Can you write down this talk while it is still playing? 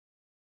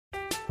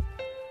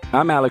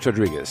I'm Alex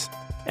Rodriguez.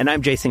 And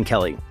I'm Jason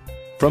Kelly.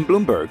 From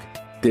Bloomberg,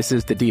 this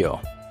is The Deal.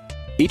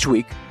 Each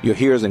week, you'll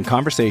hear us in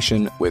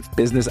conversation with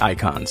business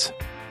icons.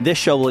 This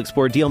show will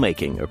explore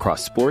deal-making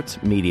across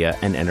sports, media,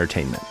 and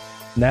entertainment.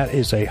 That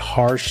is a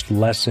harsh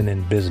lesson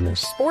in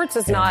business. Sports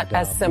is not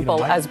as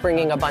simple as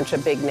bringing a bunch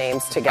of big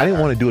names together. I didn't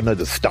want to do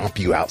another stomp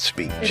you out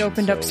speech. It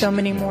opened up so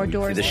many more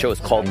doors. The show is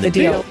called The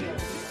Deal.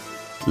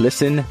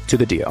 Listen to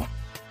The Deal.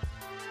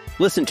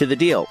 Listen to The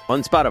Deal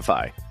on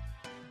Spotify.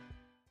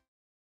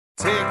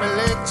 Take me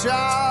Lake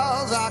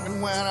Charles, I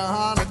can win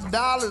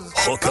 $100.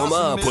 Hook 'em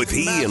up with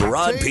E and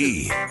Rod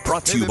P.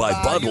 Brought to you by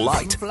Bud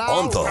Light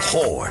on the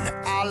Horn.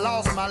 I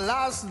lost my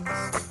license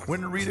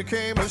when Rita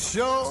came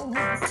ashore.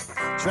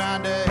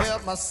 Trying to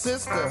help my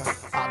sister,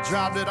 I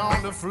dropped it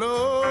on the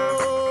floor.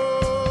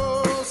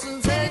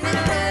 So take me to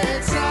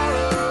Lake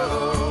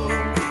Charles.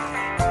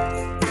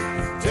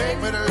 Take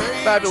me to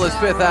Lake Fabulous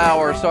fifth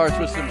hour starts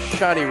with some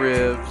shiny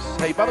ribs.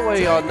 Hey, by the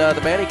way, on the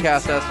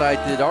Mannycast last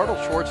night, did Arnold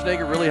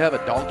Schwarzenegger really have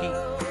a donkey?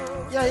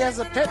 Yeah, he has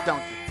a pet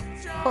donkey.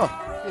 Huh.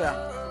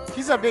 Yeah.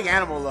 He's a big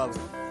animal lover.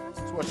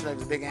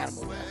 Schwarzenegger's a big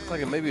animal lover.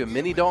 Like maybe a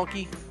mini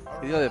donkey?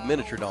 He doesn't have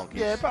miniature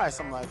donkeys. Yeah, probably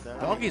something like that.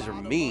 Donkeys are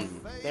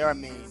mean. They are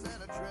mean.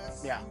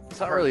 Yeah. It's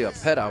not really a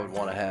pet I would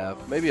want to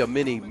have. Maybe a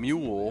mini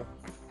mule.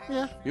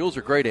 Yeah. Mules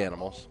are great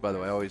animals, by the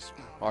way. I always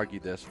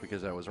argued this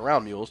because I was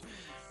around mules.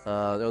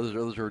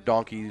 Those are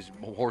donkeys,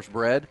 horse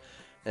bred,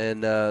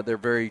 and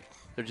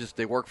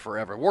they work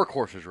forever.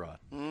 Workhorses, Rod.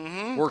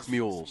 Mm-hmm. Work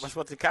mules. That's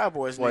what the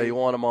Cowboys need. That's why you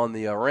want them on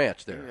the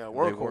ranch there. Yeah,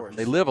 workhorse.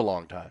 They live a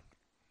long time.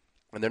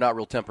 And they're not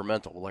real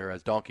temperamental,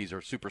 whereas donkeys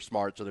are super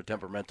smart, so they're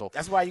temperamental.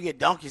 That's why you get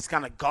donkeys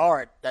kind of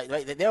guard.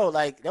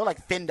 They'll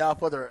fend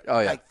off other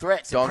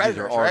threats. Donkeys and predators,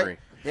 are ornery. Right?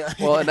 Yeah.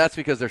 Well, and that's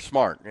because they're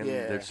smart, and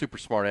Yeah. they're super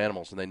smart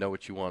animals, and they know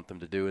what you want them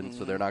to do, and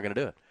so they're not going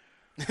to do it.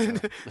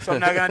 So I'm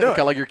not going to do it.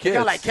 Kind of like your kids.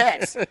 Kind of like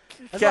cats.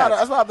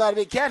 That's why I'm not a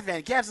big cat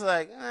fan. Cats are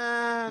like,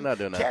 I'm not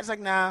doing that. Cat's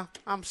like, nah,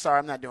 I'm sorry,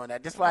 I'm not doing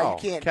that. That's why you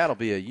can't. Cat will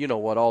be a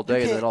you-know-what all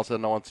day, and then all of a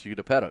sudden wants you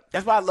to pet it.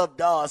 That's why I love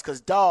dogs,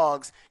 because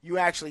dogs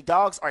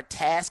are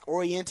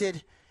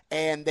task-oriented,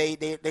 and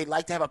they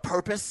like to have a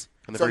purpose.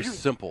 And they're very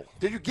simple.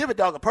 If you give a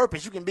dog a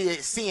purpose, you can be a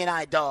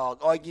CNI dog,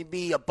 or you can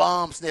be a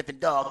bomb-sniffing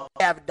dog.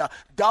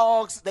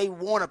 Dogs, they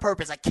want a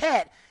purpose. A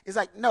cat is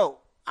like, no,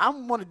 I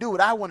want to do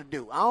what I want to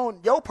do.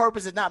 Your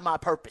purpose is not my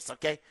purpose,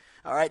 okay?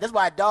 All right? That's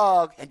why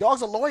dogs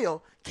are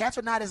loyal. Cats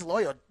are not as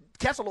loyal.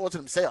 Cats are loyal to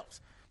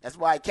themselves. That's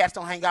why cats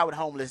don't hang out with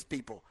homeless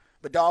people.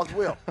 But dogs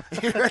will.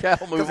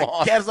 Cat will move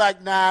on. Cat's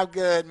like, nah, I'm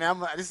good,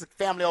 man. This is a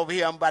family over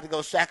here. I'm about to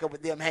go shack up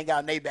with them, hang out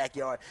in their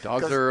backyard.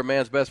 Dogs are a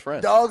man's best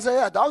friend. Dogs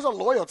are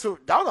loyal to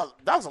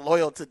dogs are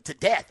loyal to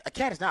death. A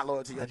cat is not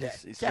loyal to your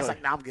death. Cat's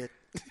like, nah, I'm good.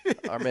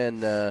 Our man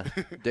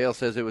Dale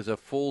says it was a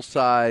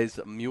full-size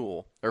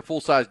mule or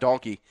full-size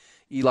donkey.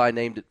 Eli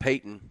named it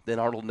Peyton. Then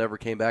Arnold never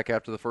came back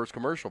after the first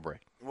commercial break.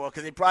 Well,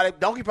 because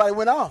donkey probably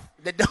went off.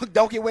 The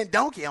donkey went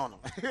donkey on him.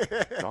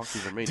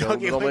 Donkeys are mean.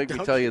 Don't make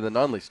me tell you the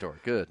Nunley story.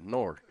 Good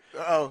Lord.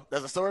 Oh,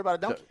 there's a story about a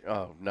donkey?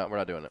 Oh, no, we're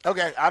not doing it.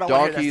 Okay, I don't want to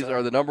hear that Donkeys story.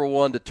 are the number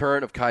one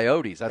deterrent of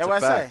coyotes. That's a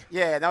fact. What I say.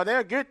 Yeah, no,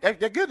 they're good. They're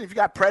good if you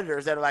got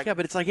predators that are like. Yeah,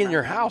 but it's like in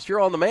your house. You're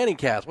on the Manning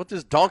cast. What's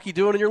this donkey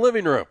doing in your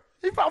living room?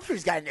 I'm sure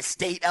he's got an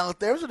estate out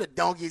there. So the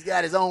donkey's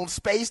got his own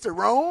space to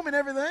roam and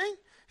everything.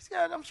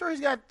 I'm sure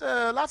he's got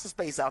lots of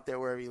space out there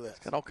wherever he lives.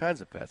 Got all kinds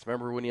of pets.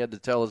 Remember when he had to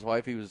tell his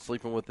wife he was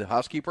sleeping with the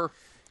housekeeper?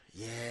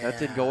 Yeah. That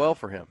didn't go well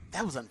for him.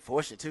 That was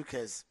unfortunate, too,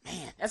 because,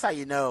 man, that's how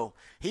you know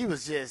it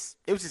was just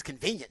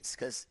convenience,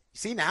 because you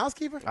seen the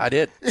housekeeper? I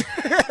did.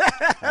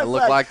 I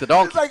look like the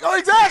donkey. It's like, oh,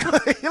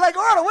 exactly. You're like,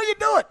 Arnold, what are you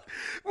doing?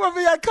 Well,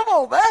 be like, come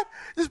on,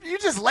 man. You're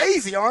just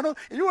lazy, Arnold.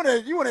 And you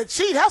want to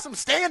cheat. Have some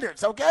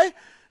standards, okay?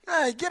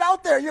 Get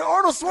out there. You're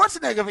Arnold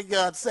Schwarzenegger, for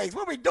God's sakes.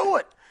 What are we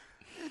doing?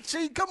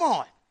 Cheat, come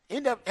on.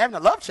 End up having a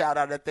love child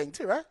out of that thing,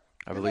 too, right?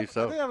 I believe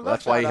so.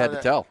 That's why he had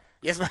to tell.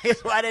 Yes,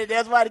 that's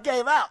why it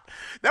came out.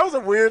 That was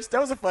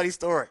a funny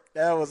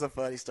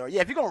story.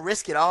 Yeah, if you're going to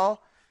risk it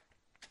all,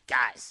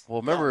 guys.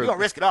 Well, remember. You're going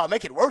to risk it all.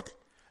 Make it worth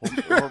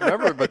it.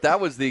 Remember, but that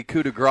was the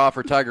coup de grace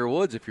for Tiger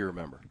Woods, if you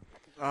remember.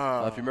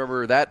 If you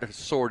remember that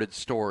sordid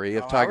story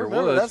of Tiger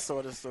Woods. That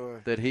sordid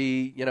story. That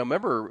he,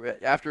 remember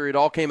after it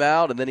all came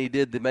out and then he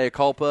did the mea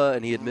culpa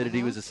and he admitted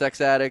he was a sex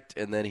addict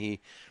and then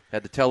he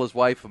had to tell his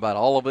wife about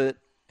all of it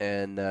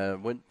and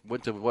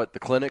went to, the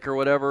clinic or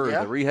whatever, or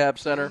the rehab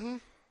center. Mm-hmm.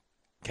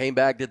 Came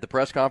back, did the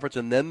press conference,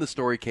 and then the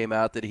story came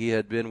out that he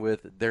had been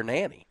with their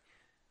nanny.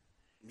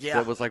 Yeah.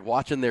 That was like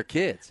watching their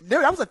kids.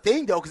 That was a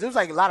thing, though, because there was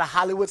like a lot of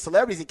Hollywood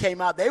celebrities that came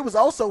out. They was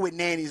also with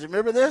nannies.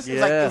 Remember this?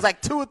 Yeah. It was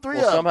like 2 or 3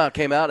 of them. Somehow it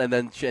came out, and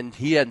then and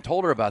he hadn't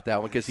told her about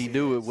that one because he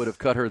knew it would have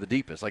cut her the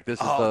deepest. Like,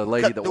 this is the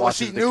lady that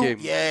watches the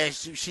kids. Yeah,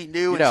 she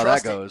knew. You know how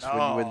that goes.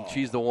 When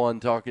she's the one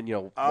talking,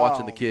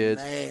 watching the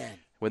kids. Man.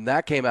 When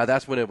that came out,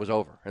 that's when it was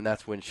over, and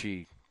that's when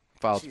she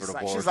filed for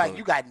divorce. She's like,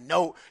 you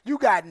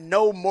got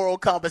no moral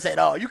compass at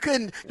all. You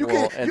couldn't.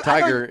 And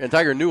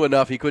Tiger knew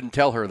enough; he couldn't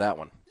tell her that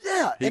one.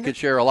 Yeah. He could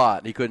share a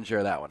lot. He couldn't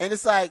share that one. And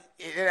it's like,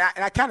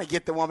 and I kind of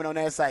get the woman on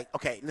that. It's like,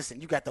 okay,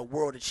 listen, you got the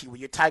world to cheat with.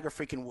 You're Tiger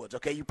freaking Woods,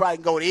 okay? You probably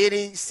can go to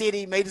any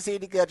city, major city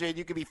in the country, and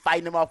you could be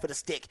fighting them off with a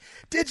stick.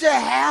 Did you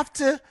have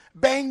to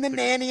bang the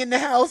nanny in the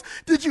house?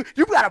 Did you?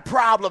 You got a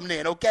problem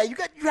then, okay? You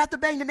have to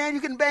bang the nanny.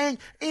 You can bang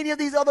any of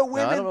these other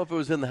women. Now, I don't know if it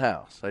was in the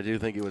house. I do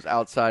think it was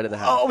outside of the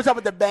house. Oh, we're talking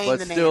about the bang but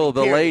the nanny. still,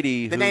 the period.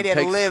 lady the who nanny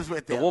that lives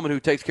with them. the woman who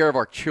takes care of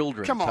our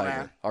children. Come on, Tiger.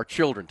 man. Our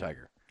children,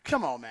 Tiger.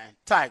 Come on, man.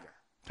 Tiger.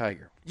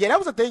 Yeah, that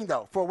was a thing,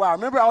 though, for a while.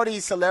 Remember all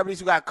these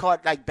celebrities who got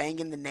caught, like,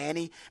 banging the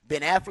nanny?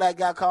 Ben Affleck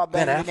got caught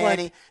banging the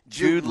nanny.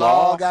 Jude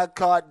Law got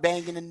caught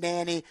banging the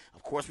nanny.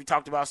 Of course, we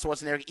talked about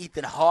Schwarzenegger.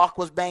 Ethan Hawke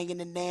was banging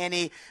the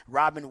nanny.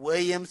 Robin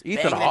Williams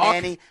banging the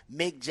nanny.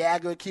 Mick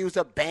Jagger accused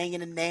of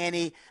banging the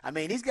nanny. I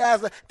mean, these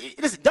guys,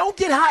 listen, don't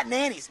get hot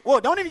nannies. Well,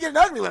 don't even get an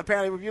ugly one,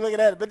 apparently, if you look at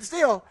it. But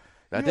still.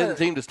 That didn't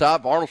seem to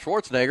stop Arnold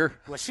Schwarzenegger.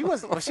 Was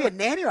she a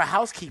nanny or a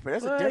housekeeper?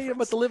 There's a difference. Yeah,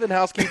 but the living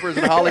housekeepers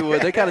in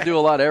Hollywood, they kind of do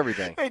a lot of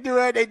everything. They do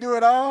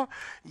it all.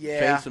 Yeah.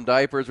 Change some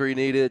diapers where you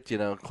need it,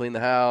 clean the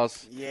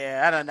house.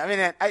 Yeah, I don't know. I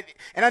mean,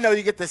 I know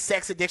you get the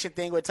sex addiction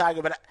thing with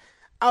Tiger, but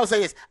I will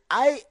say this.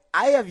 I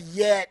have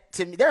yet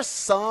to – there's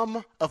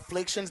some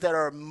afflictions that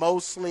are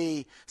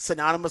mostly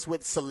synonymous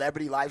with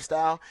celebrity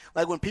lifestyle.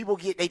 Like when people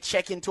they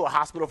check into a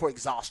hospital for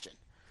exhaustion.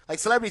 Like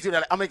celebrities do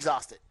that. I'm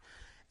exhausted.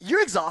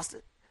 You're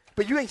exhausted.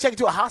 But you ain't checking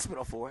to a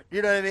hospital for it.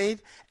 You know what I mean?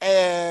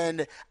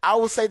 And I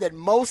will say that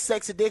most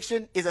sex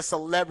addiction is a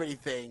celebrity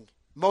thing.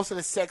 Most of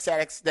the sex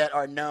addicts that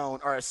are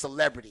known are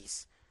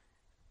celebrities.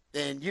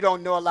 And you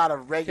don't know a lot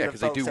of regular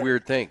folks. Yeah, because they do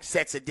weird things.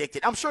 Sex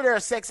addicted. I'm sure there are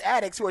sex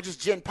addicts who are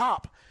just gen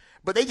pop.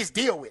 But they just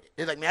deal with it.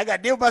 They're like, man, I got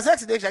to deal with my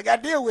sex addiction. I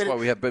got to deal with it. Well,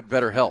 we have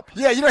better help.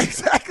 Yeah,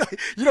 exactly.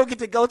 You don't get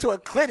to go to a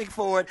clinic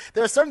for it.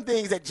 There are certain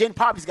things that Gen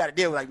Poppy's got to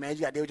deal with. Like, man,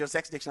 you got to deal with your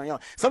sex addiction on your own.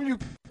 Some of you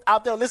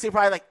out there listening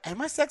probably like,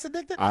 am I sex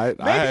addicted? I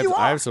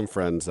have some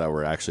friends that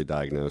were actually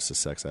diagnosed as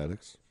sex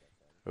addicts.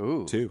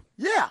 Ooh. Too.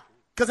 Yeah.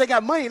 Because they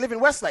got money and live in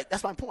Westlake.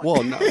 That's my point.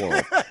 Well, no.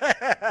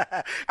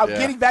 I'm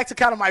getting back to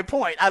kind of my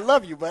point. I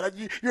love you, but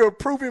you're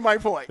proving my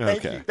point.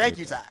 Thank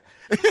you, Ty.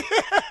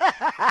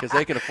 Because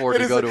they can afford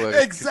to go to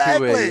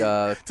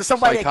to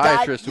somebody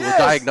psychiatrist who will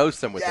diagnose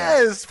them with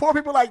that. Yes, poor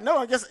people like, no,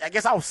 I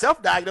guess I'll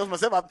self-diagnose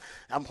myself.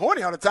 I'm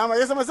horny all the time. I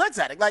guess I'm a sex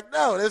addict. Like,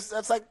 no,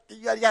 that's like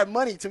you got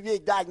money to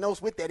get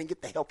diagnosed with that and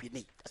get the help you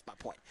need. That's my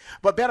point.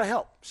 But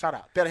BetterHelp, shout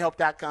out,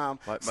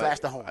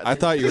 BetterHelp.com/thehome. I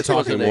thought you were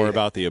talking more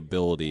about the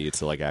ability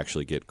to like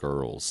actually get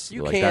girls.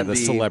 You like can that, the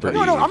celebrity.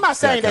 No, I'm not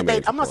saying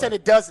that. I'm not saying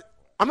it does.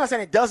 I'm not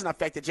saying it doesn't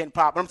affect the Gen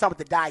Pop, but I'm talking about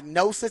the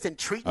diagnosis and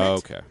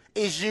treatment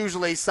is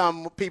usually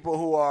some people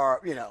who are,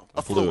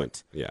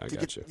 affluent. Yeah, I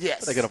got you.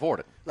 Yes. They can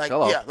afford it. Like,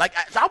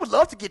 I would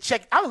love to get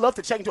checked. I would love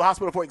to check into a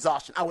hospital for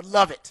exhaustion. I would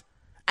love it.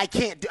 I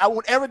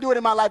won't ever do it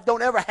in my life.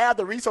 Don't ever have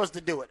the resources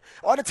to do it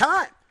all the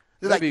time.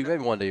 Maybe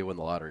one day you win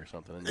the lottery or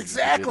something. And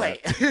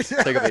exactly.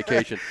 Take a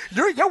vacation.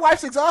 Your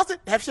wife's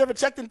exhausted? Have she ever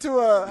checked into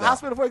a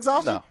hospital for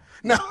exhaustion?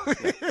 No.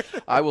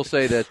 I will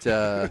say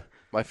that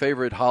my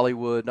favorite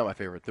Hollywood, not my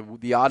favorite,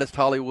 the oddest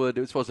Hollywood,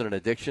 this wasn't an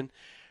addiction.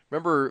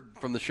 Remember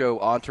from the show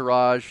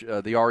Entourage,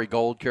 the Ari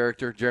Gold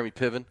character, Jeremy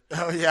Piven?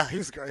 Oh, yeah, he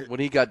was great. When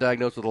he got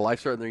diagnosed with a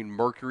life-threatening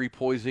mercury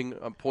poisoning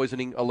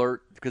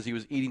alert because he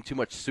was eating too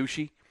much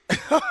sushi.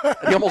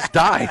 And he almost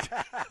died.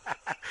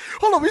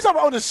 Hold on, we talking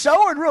about on the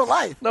show or in real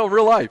life? No,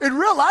 real life. In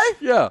real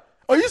life? Yeah.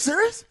 Are you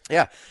serious?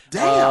 Yeah.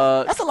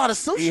 Damn, that's a lot of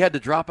sushi. He had to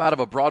drop out of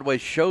a Broadway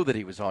show that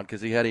he was on because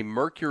he had a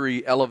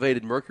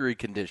elevated mercury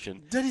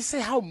condition. Did he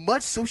say how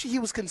much sushi he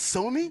was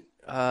consuming?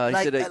 He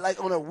said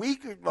like on a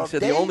week or he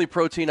said day? The only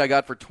protein I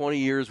got for 20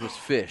 years was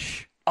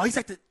fish. Oh, he's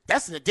like,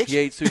 that's an addiction. He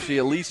ate sushi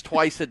at least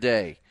twice a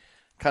day.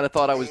 Kind of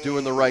thought I was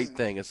doing the right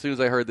thing. As soon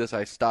as I heard this,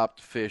 I stopped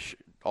fish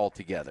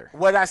altogether.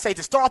 What did I say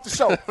to start the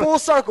show? Full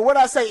circle. What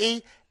did I say,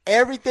 E?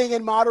 Everything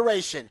in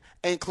moderation,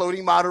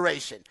 including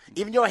moderation.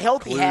 Even your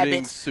healthy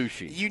habits.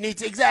 Sushi. You need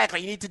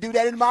to do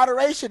that in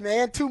moderation,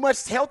 man. Too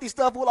much healthy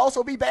stuff will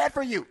also be bad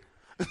for you.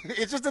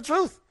 It's just the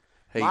truth.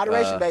 Hey,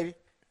 moderation, baby.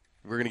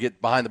 We're going to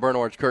get behind the burnt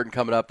orange curtain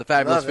coming up. The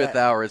fabulous fifth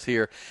hour is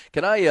here.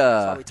 Can I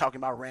Sorry, we're talking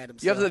about random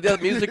stuff. You have the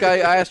music I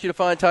asked you to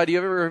find, Ty. Have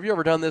you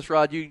ever done this,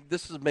 Rod?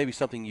 This is maybe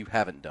something you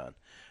haven't done.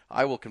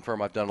 I will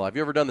confirm I've done a lot. Have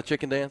you ever done the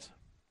chicken dance?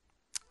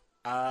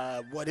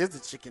 What is the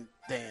chicken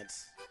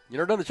dance? You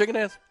never done the chicken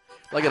dance?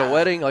 Like at a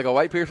wedding, like a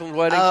white person's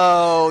wedding?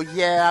 Oh,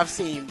 yeah, I've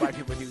seen white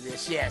people do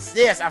this.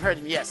 Yes, I've heard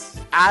them, yes.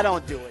 I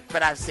don't do it,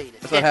 but I've seen it.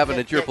 That's what happened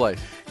at your place.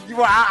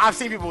 Well, I've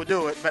seen people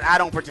do it, but I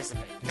don't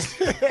participate.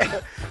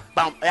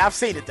 I've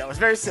seen it, though. It's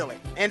very silly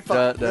and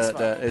fun.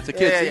 It's a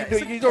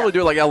kid. You normally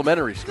do it like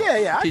elementary school.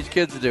 Yeah. Teach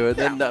kids to do it.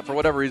 Yeah. Then, for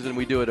whatever reason,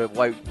 we do it at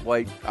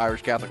white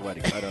Irish Catholic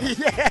weddings. I don't know.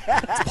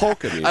 It's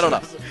polka music. I don't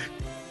know.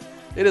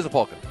 It is a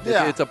polka.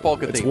 Yeah. It's a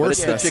polka thing, but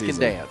it's the chicken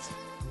dance.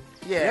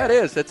 Yeah, it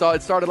is. It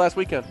started last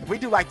weekend. We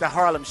do like the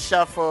Harlem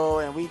Shuffle,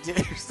 and we do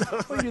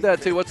stuff. We do that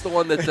too. What's the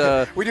one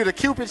that we do? The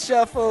Cupid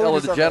Shuffle.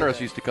 Ellen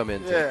DeGeneres used to come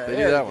in. Yeah, they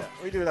do that one.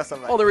 We do that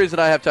something. Well, the reason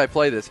I have Ty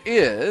play this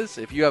is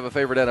if you have a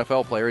favorite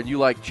NFL player and you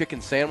like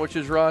chicken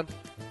sandwiches, Ron.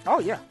 Oh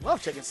yeah,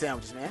 love chicken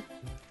sandwiches, man.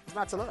 It's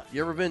not to love.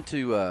 You ever been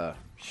to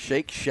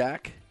Shake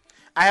Shack?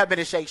 I have been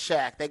to Shake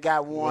Shack. They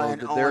got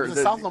one on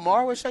South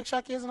Lamar where Shake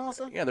Shack is, and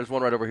also. Yeah, there's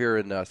one right over here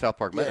in South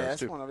Park Meadows that's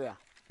too. one over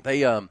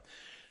there.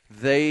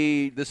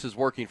 This is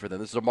working for them.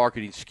 This is a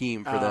marketing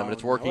scheme for them, and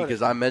it's working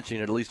because I'm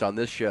mentioning it at least on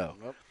this show.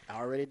 Nope,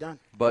 already done.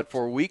 But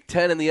for Week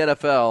 10 in the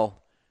NFL,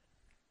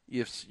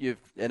 if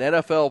an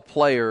NFL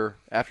player,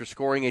 after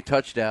scoring a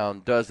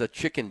touchdown, does a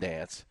chicken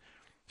dance,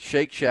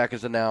 Shake Shack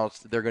has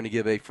announced they're going to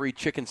give a free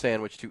chicken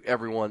sandwich to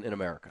everyone in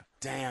America.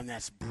 Damn,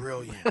 that's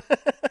brilliant.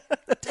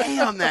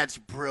 Damn, that's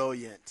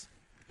brilliant.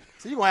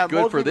 So you're going to have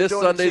good for this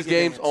Sunday's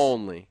games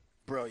only.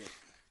 Brilliant.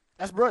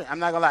 That's brilliant. I'm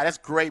not going to lie. That's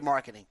great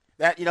marketing.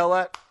 That, you know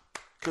what?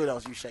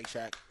 Kudos, you Shake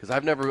Shack. Because I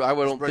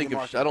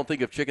don't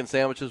think of chicken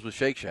sandwiches with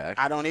Shake Shack.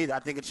 I don't either. I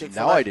think of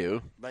Chick-fil-A. Now I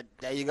do. But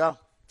there you go.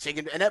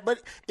 Chicken,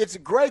 but it's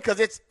great because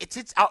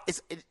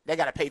they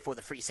got to pay for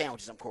the free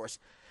sandwiches, of course.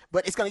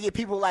 But it's going to get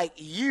people like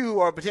you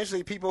or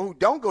potentially people who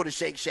don't go to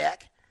Shake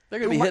Shack. They're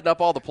going to be hitting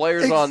up all the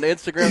players on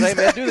Instagram. Hey,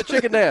 man, do the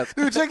chicken dance.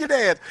 Do the chicken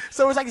dance.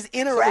 So it's like it's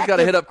interactive. Someone's got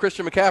to hit up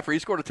Christian McCaffrey. He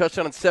scored a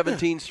touchdown in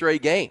 17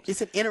 straight games. It's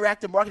an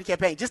interactive marketing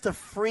campaign. Just the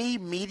free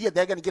media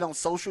they're going to get on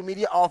social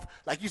media off,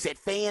 like you said,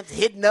 fans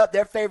hitting up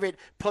their favorite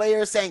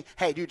players saying,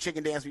 hey, do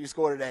chicken dance when you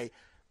score today.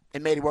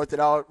 It made it worth it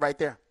all right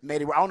there. I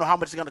don't know how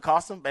much it's going to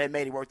cost them, but it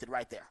made it worth it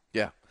right there.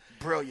 Yeah.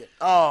 Brilliant.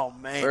 Oh,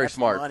 man. Very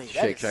smart,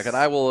 Shake Shack. And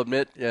I will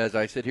admit, as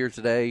I sit here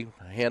today,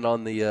 hand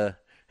on the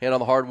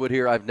hardwood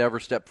here, I've never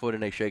stepped foot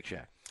in a Shake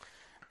Shack.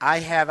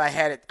 I've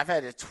had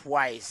it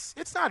twice.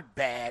 It's not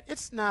bad.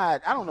 It's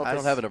not. I don't know. I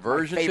don't have an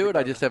aversion to it.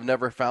 I just have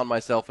never found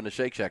myself in a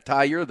Shake Shack.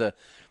 Ty, you're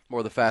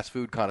more the fast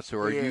food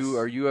connoisseur.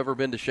 Are you ever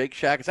been to Shake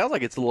Shack? It sounds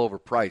like it's a little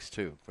overpriced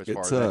too, as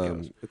far as that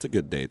goes. It's a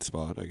good date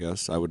spot, I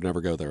guess. I would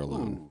never go there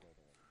alone. Ooh.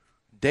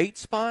 Date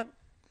spot?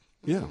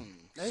 Yeah.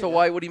 So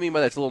why? What do you mean by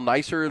that? It's a little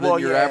nicer than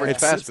your average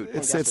fast food.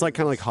 It's like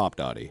kind of like Hop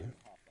Dotty.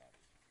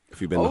 If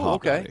you've been to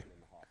Hop Dotty.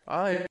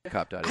 I like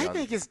Hop Dotty.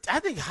 I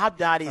think Hop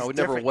Dotty's I would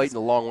never wait in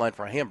a long line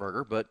for a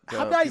hamburger, but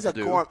Hop Dotty's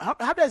Hop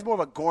Dotty's more of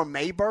a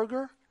gourmet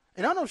burger,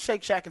 and I don't know if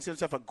Shake Shack considers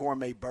itself a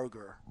gourmet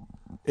burger.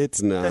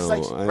 It's no.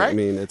 Right? I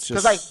mean, it's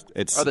just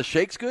Are the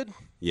shakes good?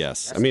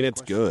 Yes, I mean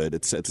it's good.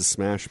 It's a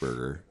smash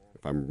burger,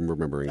 if I'm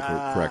remembering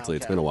correctly. Okay.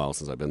 It's been a while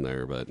since I've been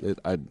there, but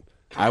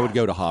I would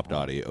go to Hop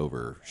Dotty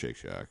over Shake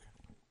Shack,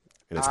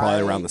 and it's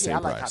probably around the same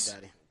price.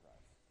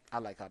 I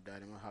like Hop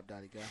Dotty. I'm a Hop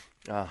Dotty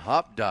guy.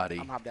 Hop Dotty.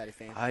 I'm a Hop Dotty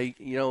fan.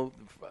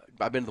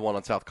 I've been to the one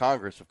on South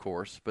Congress, of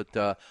course,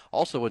 but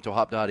also went to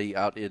Hop Dotty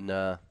out in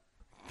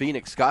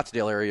Phoenix,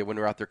 Scottsdale area when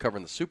we were out there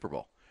covering the Super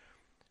Bowl.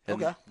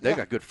 And they've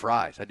got good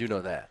fries. I do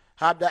know that.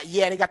 Hop Dotty,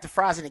 they got the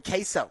fries in the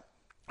queso.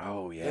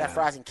 Oh, yeah. They got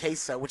fries in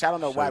queso, which I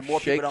don't know why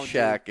more people don't do. Shake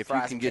Shack, if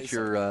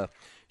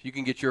you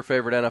can get your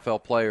favorite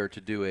NFL player to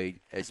do a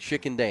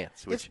chicken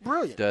dance. It's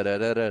brilliant.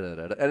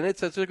 And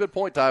it's a good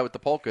point, Ty, with the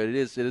polka. It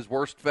is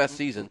Worst Fest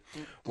season.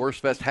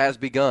 Worst Fest has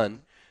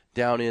begun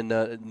down in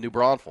New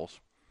Braunfels.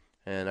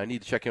 And I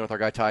need to check in with our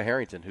guy, Ty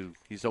Harrington,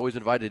 he's always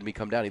invited me to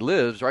come down. He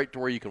lives right to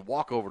where you can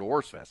walk over to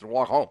Worst Fest and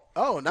walk home.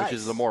 Oh, nice. Which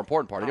is the more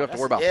important part. You don't have to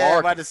worry about parking. I'm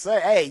about to say,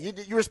 hey,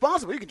 you're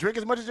responsible. You can drink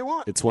as much as you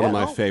want. It's one of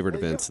my favorite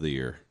events of the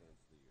year.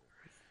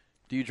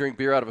 Do you drink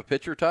beer out of a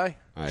pitcher, Ty?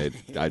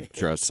 I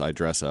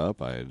dress up.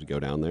 I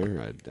go down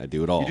there. I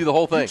do it all. You do the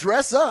whole thing. You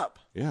dress up.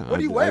 Yeah. What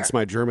do you wear? That's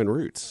my German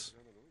roots.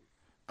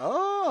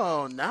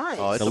 Oh, nice.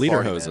 Oh, the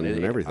lederhosen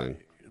and everything.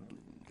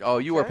 Oh,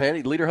 you wear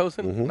panty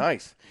lederhosen? Mm-hmm.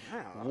 Nice.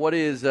 Wow. What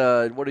is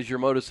your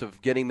modus of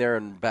getting there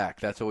and back?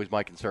 That's always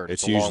my concern.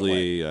 It's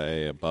usually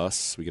a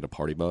bus. We get a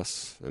party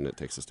bus, and it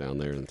takes us down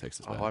there and takes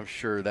us back. Oh, I'm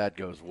sure that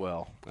goes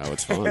well. Oh,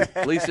 it's fun.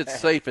 At least it's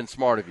safe and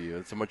smart of you.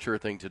 It's a mature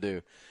thing to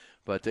do.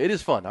 But it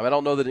is fun. I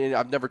don't know that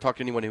I've never talked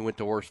to anyone who went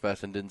to Worst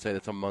Fest and didn't say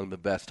that's among the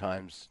best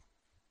times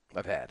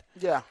I've had.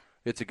 Yeah.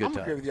 It's a good time.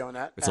 I agree with you on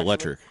that. It's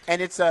electric. And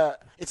it's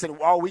an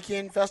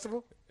all-weekend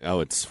festival?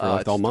 Oh, it's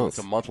for all month. It's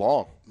a month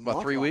long.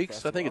 About 3 weeks.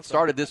 Festival. I think it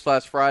started this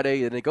last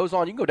Friday, and it goes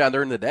on. You can go down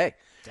there in the day.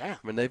 Damn.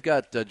 I mean, they've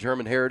got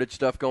German heritage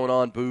stuff going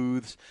on,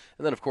 booths.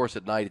 And then, of course,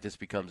 at night it just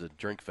becomes a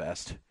drink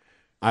fest.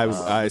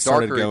 I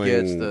started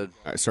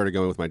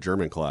going with my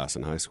German class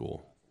in high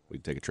school.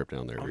 We'd take a trip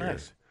down there every year.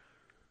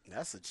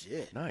 That's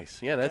legit.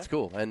 Nice. Yeah, that's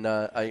cool. And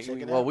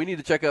we need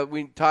to check out.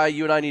 Ty,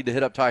 you and I need to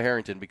hit up Ty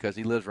Harrington because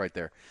he lives right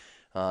there,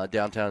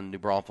 downtown New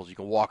Braunfels. You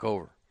can walk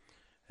over.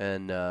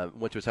 And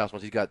went to his house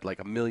once. He's got like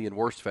 1 million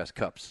Worst Fest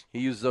cups. He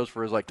uses those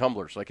for his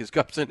tumblers, like his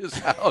cups in his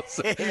house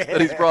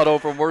that he's brought home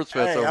from Worst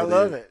Fest. I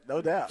love it,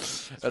 no doubt.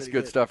 That's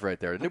good stuff right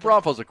there. New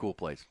Braunfels is a cool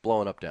place,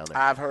 blowing up down there.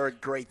 I've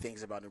heard great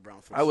things about New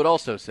Braunfels. I would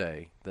also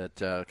say that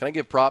can I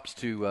give props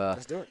to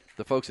Let's do it.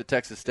 The folks at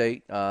Texas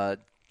State,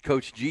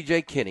 Coach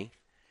G.J. Kinney,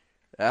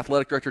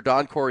 Athletic Director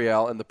Don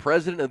Coryell, and the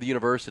president of the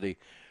university.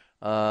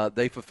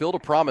 They fulfilled a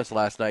promise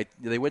last night.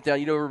 They went down.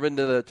 You ever been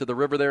to the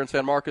river there in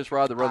San Marcos,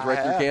 Rod, that runs right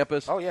through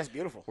campus? Oh, yes,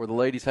 beautiful. Where the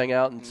ladies hang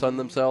out and sun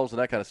themselves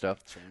and that kind of stuff.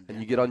 And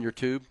you get on your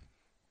tube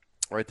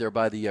right there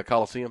by the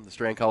Coliseum, the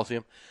Strand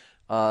Coliseum.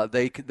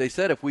 They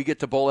said if we get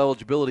to bowl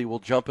eligibility, we'll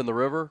jump in the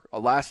river.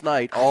 Last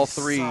night, all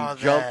three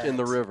jumped in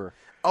the river.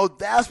 Oh,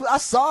 that's what I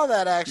saw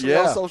that actually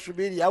on social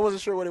media. I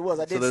wasn't sure what it was.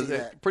 I did see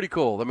that. Pretty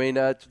cool. I mean,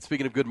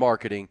 speaking of good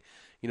marketing,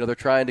 they're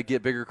trying to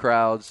get bigger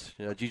crowds.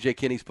 G.J.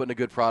 Kinney's putting a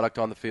good product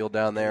on the field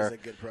down there.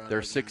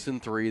 They're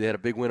 6-3. They had a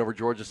big win over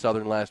Georgia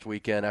Southern last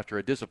weekend after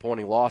a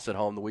disappointing loss at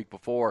home the week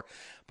before.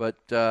 But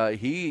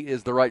he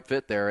is the right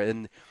fit there.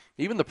 And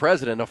even the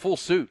president, a full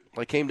suit,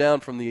 came down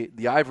from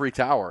the ivory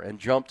tower and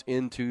jumped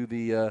into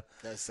the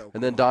That's so cool.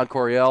 And then Don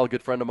Coryell, a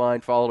good friend of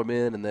mine, followed him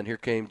in, and then here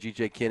came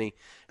G.J. Kinney.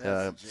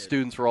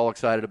 Students were all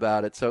excited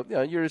about it. So,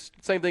 you're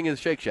same thing as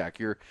Shake Shack.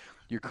 You're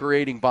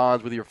creating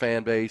bonds with your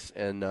fan base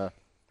and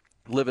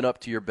living up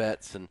to your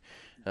bets. And,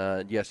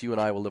 yes, you and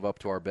I will live up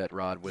to our bet,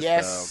 Rod.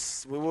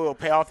 Yes, we will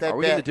pay off that bet. Are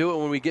we going to do it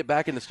when we get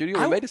back in the studio?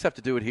 We may just have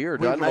to do it here.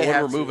 I don't know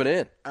when we're moving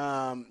in.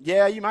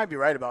 Yeah, you might be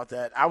right about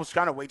that. I was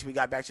trying to wait till we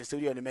got back to the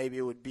studio, and then maybe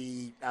it would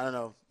be, I don't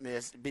know,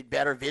 it'd be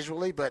better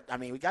visually. But,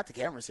 we got the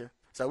cameras here,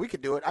 so we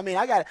could do it.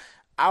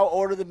 I'll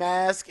order the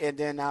mask, and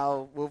then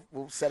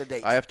we'll set a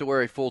date. I have to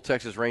wear a full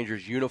Texas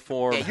Rangers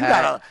uniform,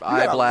 hat,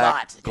 eye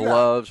black,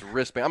 gloves,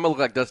 wristband. I'm going to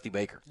look like Dusty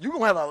Baker. You're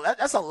going to have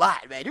that's a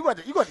lot, man. You're going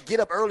to get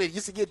up early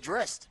just to get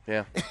dressed.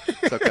 Yeah,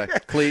 it's okay.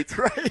 Cleats,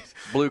 right?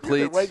 Blue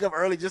cleats. Wake up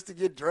early just to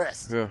get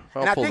dressed. Yeah,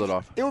 I'll pull it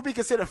off. It would be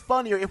considered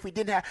funnier if we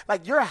didn't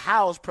have, your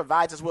house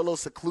provides us with a little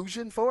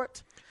seclusion for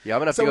it. Yeah,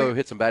 I'm going to have to go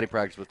hit some batting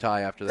practice with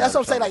Ty after that. That's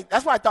what I'm saying.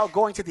 That's why I thought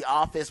going to the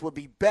office would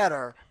be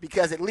better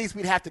because at least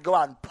we'd have to go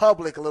out in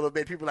public a little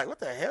bit. People are like, what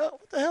the hell?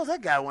 What the hell is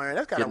that guy wearing?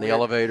 That's kind of weird. Get in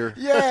the elevator.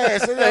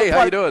 Yes. Hey,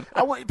 how you doing?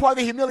 I want part of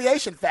the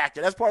humiliation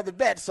factor. That's part of the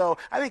bet. So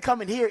I think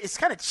coming here, it's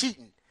kind of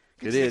cheating.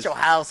 It is. Your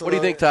house what do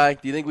you think, Ty?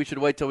 Do you think we should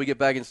wait till we get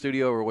back in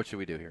studio, or what should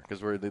we do here? Because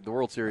the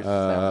World Series is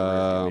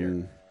now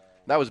here.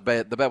 That was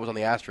bad. The bet was on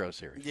the Astros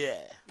series. Yeah.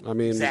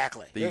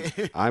 Exactly.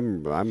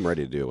 I'm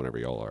ready to do it whenever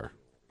y'all are.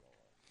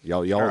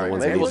 Y'all are the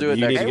ones maybe we'll do it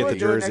you next need to get the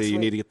jersey. week. You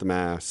need to get the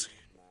mask.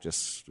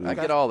 I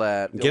get all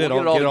that. Get it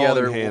all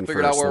together. in hand we'll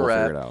figure it out where we're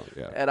at.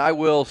 Yeah. And I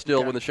will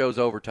still, when the show's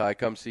over, Ty,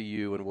 come see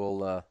you, and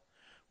we'll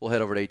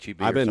head over to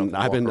HEB. I've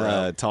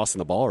been tossing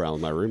the ball around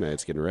with my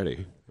roommates, getting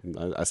ready.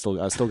 I still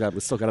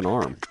got an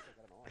arm.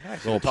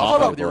 Hold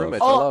up, with your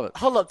roommates. I love it.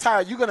 Hold up, Ty.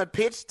 You gonna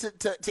pitch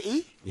to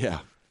E? Yeah.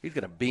 He's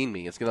going to beam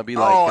me. It's going to be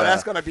like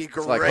that's going to be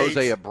great. It's like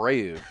Jose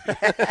Abreu.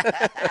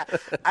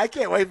 I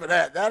can't wait for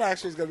that. That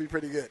actually is going to be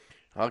pretty good.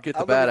 I'll get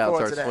the bat out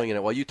and start swinging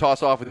it. While you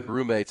toss off with your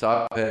roommates,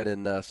 I'll go ahead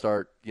and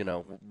start,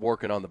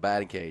 working on the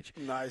batting cage.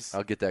 Nice.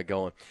 I'll get that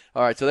going.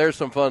 All right, so there's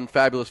some fun,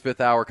 fabulous fifth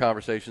hour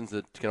conversations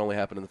that can only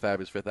happen in the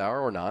fabulous fifth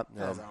hour or not.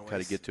 Try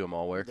to get to them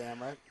all where.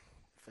 Damn right.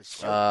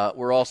 Sure.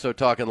 We're also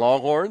talking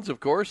Longhorns, of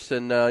course,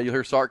 and you'll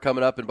hear Sark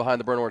coming up and behind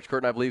the burnt orange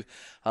curtain, I believe.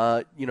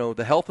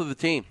 The health of the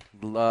team.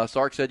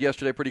 Sark said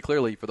yesterday pretty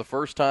clearly, for the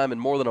first time in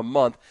more than a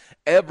month,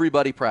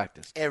 everybody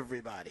practiced.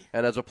 Everybody.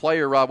 And as a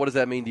player, Rob, what does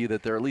that mean to you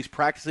that they're at least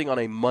practicing on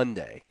a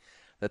Monday?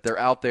 That they're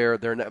out there,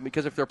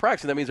 because if they're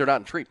practicing, that means they're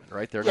not in treatment,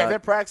 right? If they're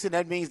practicing,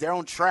 that means they're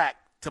on track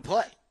to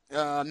play.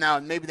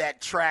 Now, maybe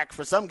that track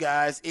for some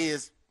guys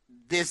is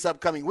this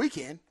upcoming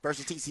weekend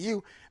versus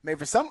TCU. Maybe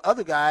for some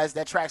other guys,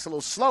 that track's a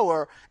little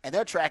slower, and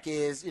their track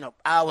is,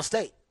 Iowa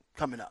State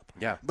coming up.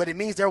 Yeah. But it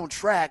means they're on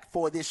track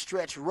for this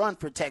stretch run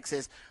for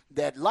Texas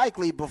that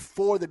likely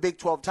before the Big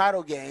 12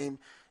 title game,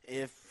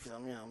 if,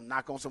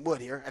 knock on some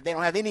wood here, if they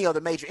don't have any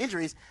other major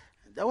injuries,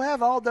 they'll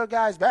have all their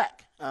guys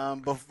back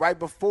right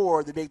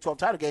before the Big 12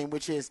 title game,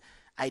 which is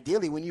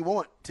ideally when you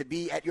want to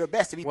be at your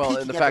best, to be peaking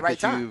and the at fact the right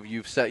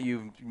that time.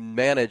 you've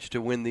managed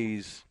to win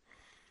these,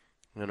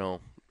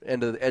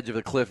 end of the edge of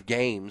the cliff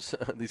games,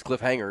 these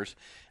cliffhangers,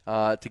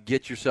 to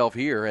get yourself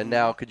here. And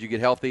now could you get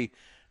healthy?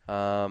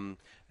 And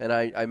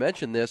I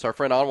mentioned this. Our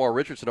friend Anwar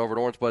Richardson over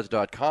at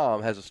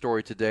OrangeBuzz.com has a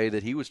story today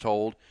that he was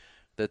told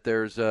that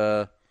there's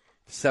a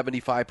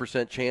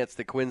 75% chance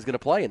that Quinn's going to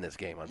play in this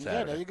game on Saturday.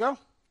 Yeah, there you go.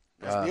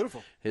 That's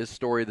beautiful. His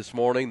story this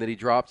morning that he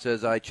dropped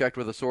says, I checked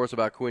with a source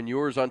about Quinn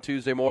Ewers on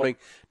Tuesday morning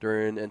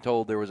and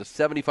told there was a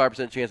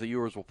 75% chance that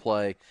Ewers will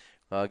play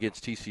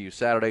against TCU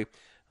Saturday.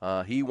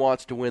 He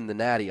wants to win the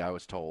Natty, I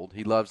was told.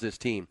 He loves this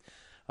team.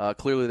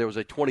 Clearly, there was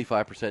a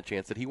 25%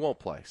 chance that he won't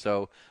play.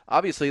 So,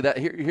 obviously,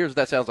 here's what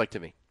that sounds like to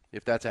me,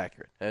 if that's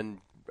accurate. And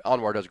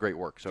Anwar does great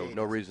work, so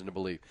no reason to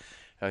believe.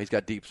 He's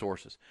got deep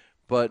sources.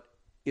 But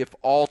if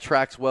all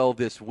tracks well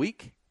this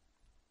week,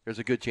 there's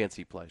a good chance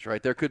he plays,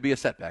 right? There could be a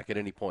setback at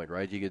any point,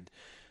 right? You could,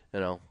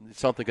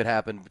 something could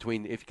happen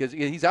because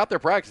he's out there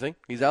practicing.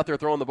 He's out there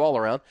throwing the ball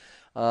around.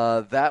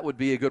 That would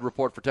be a good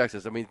report for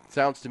Texas. I mean, it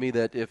sounds to me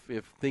that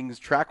if things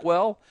track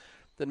well,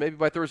 then maybe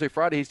by Thursday,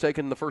 Friday, he's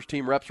taking the first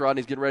team reps, Rod, and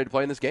he's getting ready to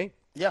play in this game.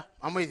 Yeah,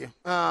 I'm with you.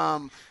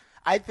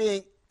 I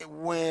think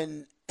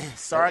when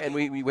Sark and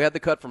we had the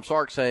cut from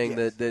Sark saying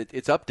that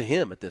it's up to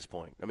him at this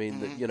point. I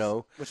mean,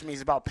 which means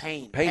about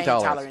pain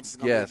tolerance is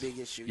going to be a big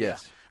issue.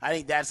 Yes. Yeah. I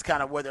think that's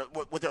kind of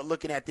what they're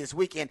looking at this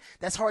weekend.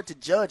 That's hard to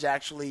judge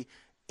actually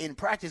in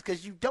practice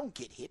because you don't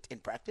get hit in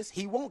practice.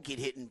 He won't get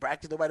hit in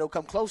practice. Nobody will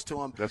come close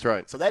to him. That's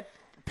right. So that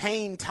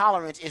pain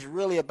tolerance is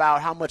really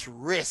about how much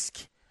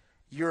risk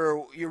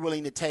you're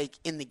willing to take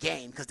in the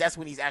game because that's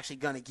when he's actually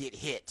going to get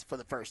hit for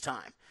the first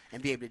time.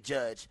 and be able to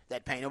judge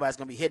that pain. Nobody's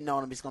going to be hitting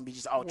on him. It's going to be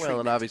just all treatment. Well,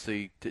 and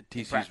obviously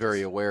TCU's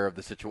very aware of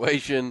the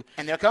situation.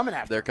 And they're coming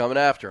after him. They're coming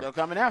after him. They're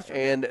coming after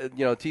him. And,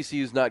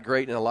 TCU's not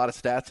great in a lot of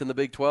stats in the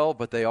Big 12,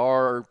 but they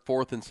are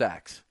fourth in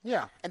sacks.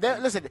 Yeah. And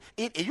listen,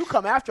 if you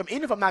come after him,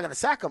 even if I'm not going to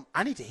sack him,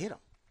 I need to hit him.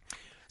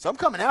 So I'm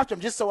coming after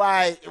him just so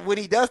when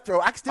he does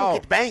throw, I can still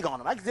get bang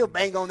on him. I can still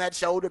bang on that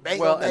shoulder, bang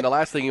on that Well, and the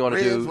last thing you want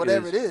to do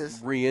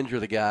is re-injure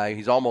the guy.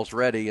 He's almost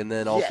ready, and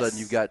then all of a sudden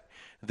you've got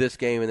this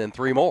game and then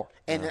 3 more.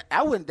 And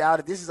I wouldn't doubt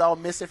if this is all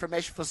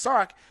misinformation for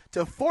Sark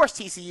to force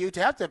TCU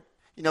to have to,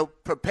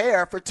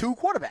 prepare for 2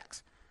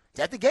 quarterbacks.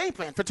 To have the game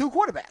plan for 2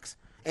 quarterbacks.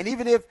 And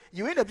even if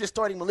you end up just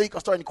starting Malik or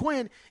starting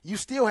Quinn, you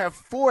still have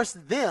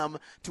forced them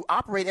to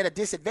operate at a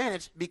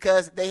disadvantage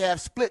because they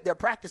have split their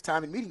practice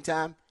time and meeting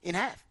time in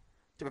half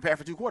to prepare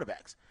for 2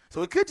 quarterbacks.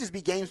 So it could just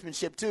be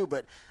gamesmanship too,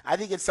 but I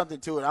think it's something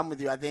to it. I'm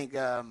with you. I think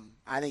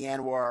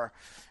Anwar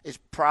is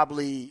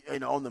probably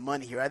on the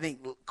money here. I think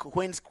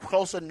Quinn's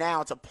closer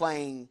now to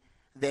playing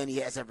than he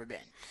has ever been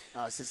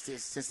since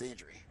the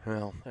injury.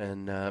 Well,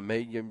 and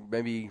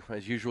maybe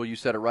as usual, you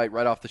said it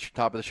right off the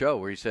top of the show,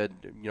 where you said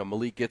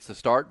Malik gets the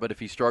start, but if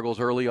he struggles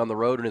early on the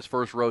road in his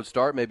first road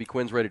start, maybe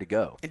Quinn's ready to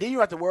go. And then you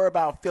have to worry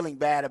about feeling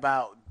bad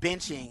about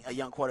benching a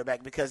young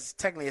quarterback because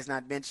technically it's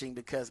not benching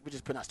because we're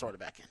just putting our starter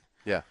back in.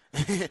 Yeah.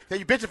 So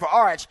you bench him for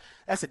Arch,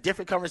 that's a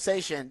different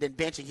conversation than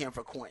benching him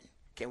for Quinn.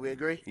 Can we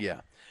agree?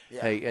 Yeah.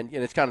 Hey, and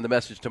it's kind of the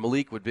message to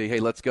Malik would be, hey,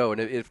 let's go. And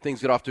if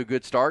things get off to a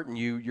good start and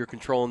you're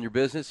controlling your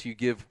business, you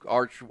give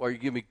Arch or you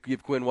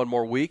give Quinn 1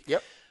 more week.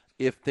 Yep.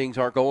 If things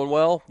aren't going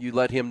well, you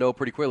let him know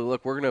pretty quickly.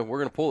 Look, we're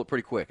gonna pull it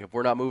pretty quick. If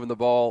we're not moving the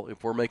ball,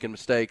 if we're making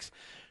mistakes,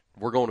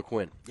 we're going to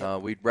Quinn.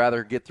 Yep. We'd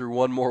rather get through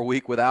 1 more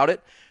week without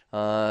it.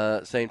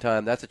 Same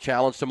time, that's a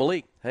challenge to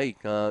Malik. Hey,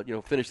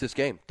 finish this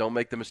game. Don't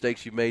make the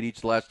mistakes you've made each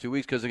of the last 2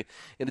 weeks because in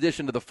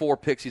addition to the 4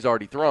 picks he's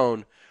already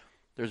thrown,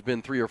 there's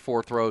been 3 or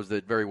 4 throws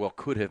that very well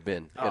could have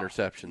been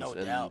interceptions. No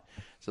doubt.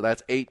 So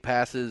that's 8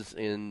 passes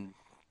in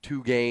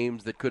 2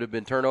 games that could have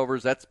been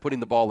turnovers. That's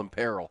putting the ball in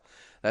peril.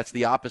 That's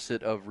the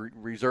opposite of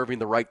reserving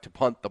the right to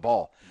punt the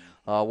ball.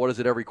 What is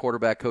it every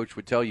quarterback coach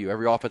would tell you,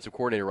 every offensive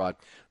coordinator, Rod?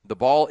 The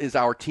ball is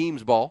our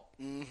team's ball.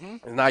 Mm-hmm.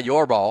 It's not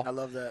your ball. I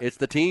love that. It's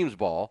the team's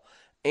ball.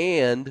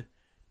 And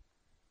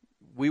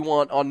we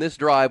want, on this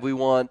drive, we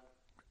want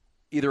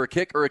either a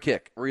kick or a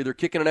kick. We're either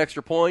kicking an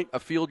extra point, a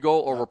field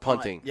goal, or we're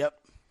punting. Yep.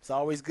 It's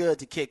always good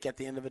to kick at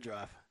the end of a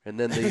drive. And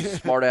then the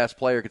smart-ass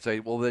player could say,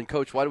 well, then,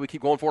 Coach, why do we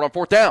keep going for it on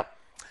 4th down?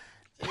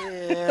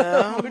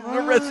 Yeah.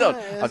 We're red zone.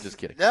 I'm just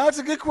kidding. No, it's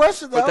a good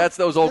question, though. But that's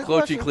those old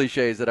coaching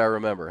cliches that I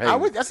remember. Hey,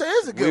 that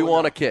is a good we one,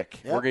 want though. a kick.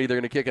 Yep. We're either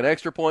going to kick an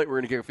extra point, we're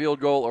going to kick a field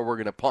goal, or we're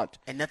going to punt.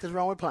 And nothing's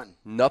wrong with punting.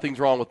 Nothing's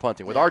wrong with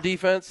punting. With our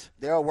defense,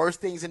 there are worse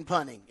things in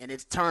punting, and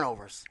it's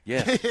turnovers.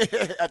 Yes.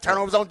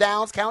 Turnovers on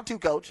downs count too,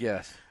 Coach.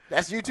 Yes.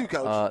 That's you too,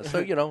 Coach.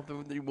 So,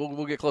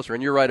 we'll get closer.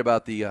 And you're right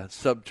about the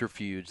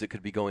subterfuge that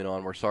could be going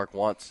on where Sark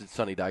wants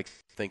Sonny Dykes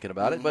thinking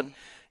about it. But,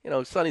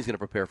 Sonny's going to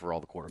prepare for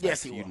all the quarterbacks.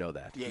 Yes, he will. You know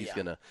that.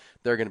 Yeah,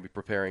 They're going to be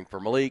preparing for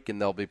Malik, and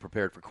they'll be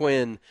prepared for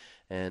Quinn.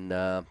 And,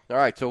 all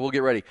right, so we'll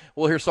get ready.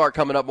 We'll hear Sark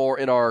coming up more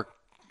in our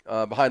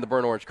Behind the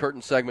Burnt Orange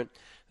Curtain segment.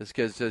 This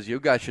kid says, you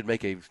guys should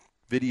make a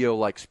video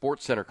like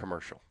Sports Center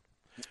commercial.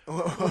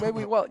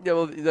 Maybe by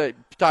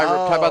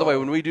the way,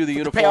 when we do the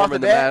uniform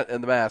and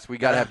the mask, we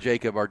got to have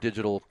Jacob, our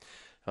digital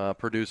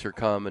producer,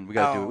 come, and we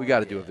got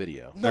to do a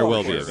video. There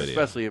will be a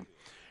video,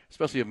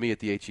 especially of me at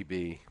the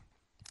HEB.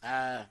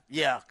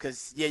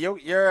 Because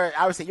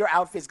I would say your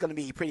outfit's going to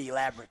be pretty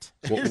elaborate.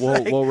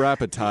 We'll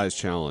rapid ties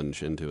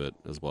challenge into it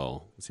as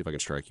well. Let's see if I can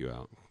strike you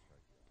out.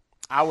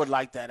 I would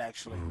like that,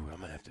 actually. Ooh, I'm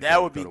gonna have to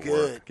that would be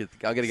good. I'm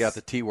going to get out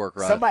the tee work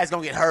right. Somebody's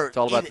going to get hurt. It's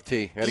all about the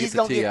tee. He's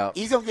going to get out.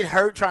 He's going to get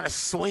hurt trying to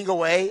swing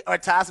away, or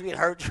Ty's going to get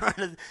hurt trying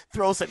to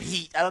throw some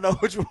heat. I don't know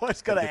which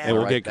one's going to happen.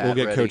 And we'll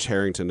get Coach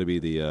Harrington to be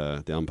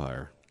the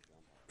umpire.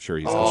 I'm sure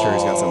he's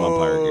got some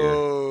umpire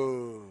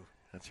gear.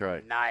 That's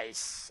right.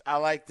 Nice. I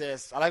like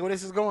this. I like where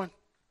this is going.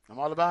 I'm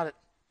all about it.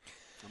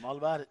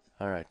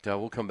 All right,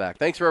 we'll come back.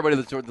 Thanks for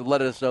everybody that's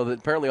letting us know that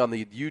apparently on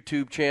the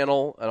YouTube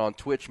channel and on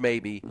Twitch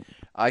maybe,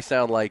 I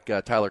sound like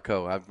Tyler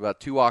Coe. I've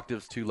about 2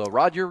 octaves too low.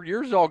 Rod,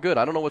 yours is all good.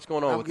 I don't know what's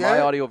going on with my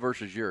audio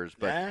versus yours.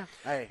 But,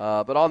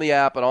 but on the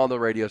app and on the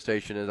radio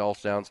station, it all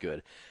sounds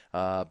good.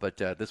 But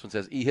this one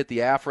says, hit the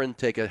Afrin,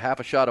 take half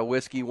a shot of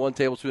whiskey, 1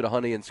 tablespoon of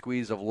honey, and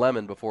squeeze of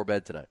lemon before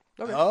bed tonight.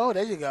 Okay. Oh,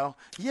 there you go.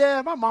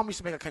 Yeah, my mom used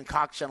to make a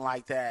concoction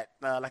like that,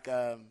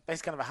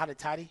 it's kind of a hotty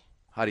toddy.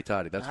 Hotty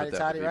toddy, that's what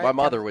that would be. Right? My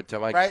mother would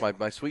tell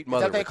my sweet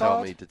mother would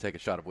tell me to take a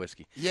shot of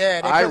whiskey. Yeah,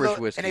 Irish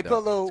whiskey. And they put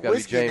a little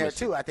whiskey in there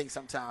too, I think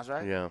sometimes,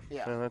 right? Yeah.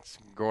 Well, that's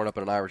growing up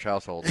in an Irish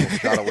household. A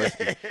shot of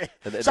whiskey.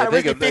 Shot of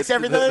whiskey fix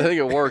everything. I think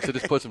it works. It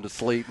just puts them to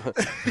sleep.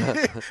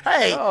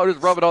 Hey,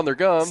 just rub it on their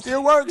gums.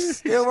 Still works.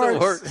 Still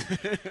works.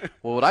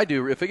 Well, what I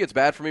do if it gets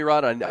bad for me,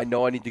 Rod, I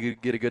know I need to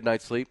get a good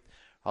night's sleep.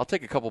 I'll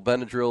take a couple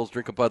Benadryls,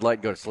 drink a Bud Light,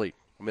 and go to sleep.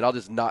 I mean,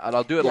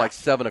 I'll do it like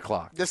 7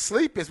 o'clock. The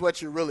sleep is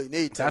what you really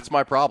need. That's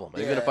my problem.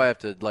 Yeah. Even if I have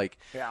to,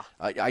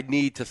 I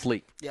need to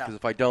sleep. Yeah. Because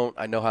if I don't,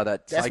 I know how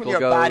that That's cycle when your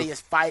goes. body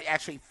is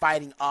actually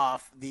fighting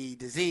off the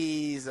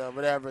disease or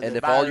whatever. And the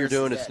if all you're virus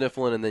doing is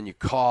sniffling and then you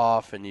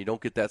cough and you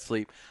don't get that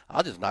sleep,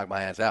 I'll just knock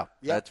my ass out.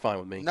 Yep. That's fine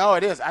with me. No,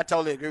 it is. I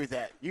totally agree with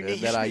that.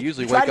 I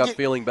usually wake up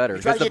feeling better.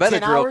 Because the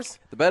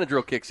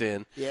Benadryl kicks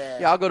in.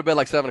 Yeah. I'll go to bed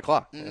like 7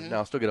 o'clock. Mm-hmm. Now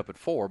I'll still get up at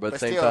 4, but at the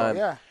same time,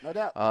 yeah, no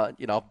doubt.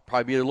 I'll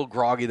probably be a little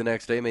groggy the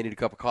next day. May need a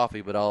cup of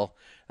coffee, but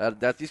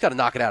you got to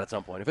knock it out at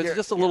some point. If it's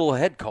just a little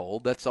head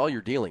cold, that's all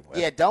you're dealing with.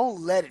 Yeah,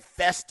 don't let it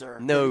fester.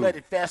 No. Don't let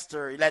it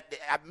fester.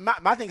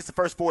 My thing is the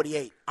first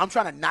 48. I'm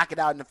trying to knock it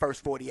out in the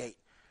first 48.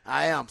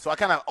 I am. So I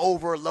kind of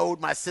overload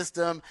my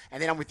system,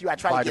 and then I'm with you. I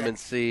try vitamin to get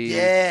C.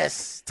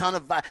 Yes, ton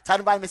of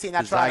vitamin C. And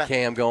I try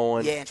Zicam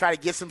going. Yeah, and try to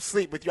get some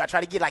sleep with you. I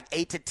try to get like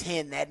 8 to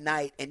 10 that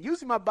night, and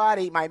usually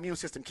my immune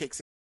system kicks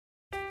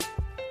in.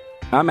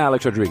 I'm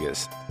Alex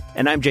Rodriguez.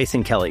 And I'm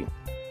Jason Kelly.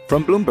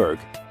 From Bloomberg,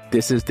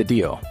 this is The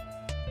Deal.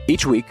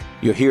 Each week,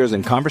 you'll hear us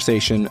in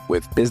conversation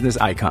with business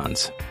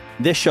icons.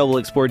 This show will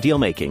explore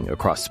deal-making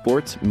across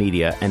sports,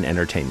 media, and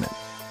entertainment.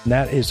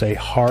 That is a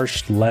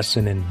harsh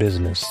lesson in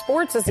business.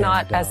 Sports is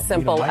not as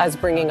simple as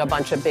bringing a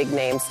bunch of big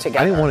names together.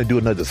 I didn't want to do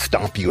another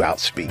stomp you out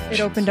speech. It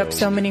opened up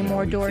so many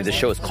more doors. The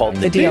show is called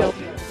The Deal.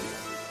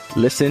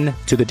 Listen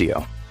to The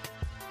Deal.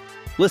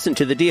 Listen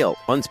to The Deal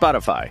on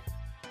Spotify.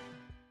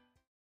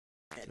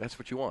 That's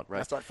what you want,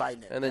 right? I start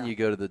fighting it. And then you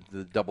go to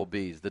the double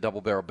Bs, the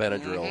double barrel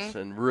Benadryls,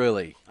 and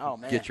really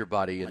get your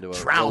body into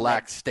a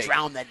relaxed state.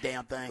 Drown that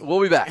damn thing. We'll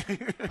be back.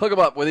 Hook 'em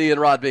up with Ian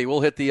Rod B.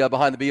 We'll hit the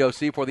Behind the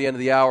BOC for the end of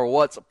the hour.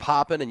 What's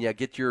popping? And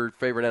get your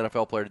favorite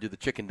NFL player to do the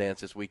chicken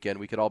dance this weekend.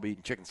 We could all be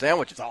eating chicken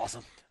sandwiches. It's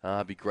awesome.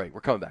 That'd be great.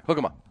 We're coming back. Hook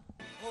 'em up.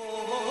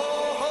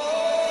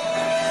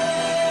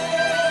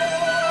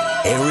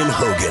 Aaron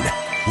Hogan,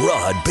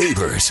 Rod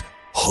Babers.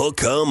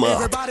 Hook 'em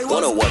up.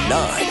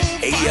 1019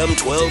 AM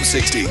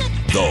 1260.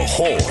 The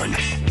Horn.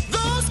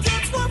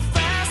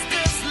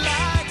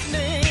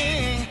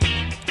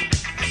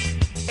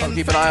 I'll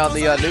keep an eye on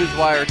the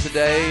Newswire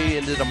today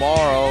into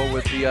tomorrow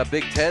with the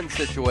Big Ten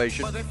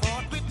situation. I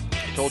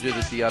told you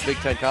that the Big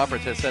Ten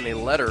Conference has sent a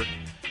letter.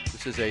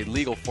 This is a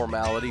legal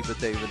formality, but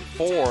they've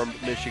informed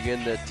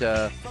Michigan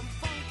that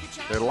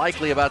they're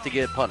likely about to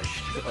get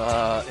punished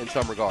in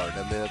some regard.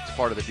 I mean, that's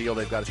part of the deal.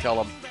 They've got to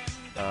tell them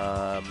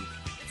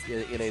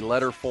in a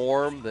letter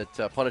form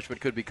that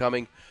punishment could be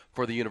coming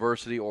for the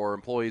university or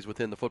employees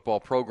within the football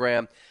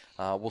program.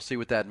 We'll see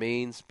what that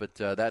means, but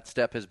that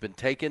step has been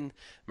taken.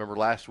 Remember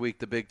last week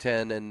the Big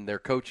Ten and their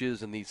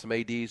coaches and some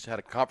ADs had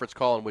a conference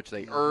call in which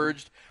they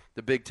urged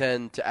the Big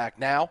Ten to act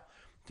now,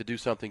 to do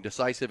something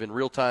decisive in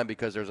real time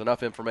because there's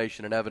enough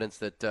information and evidence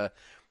that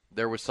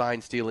there was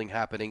sign stealing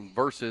happening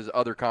versus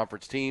other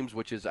conference teams,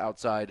 which is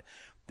outside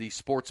the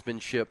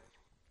sportsmanship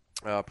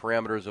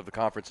parameters of the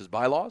conference's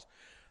bylaws.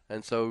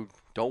 And so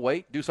don't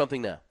wait. Do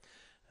something now.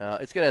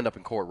 It's going to end up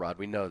in court, Rod.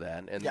 We know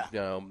that. And,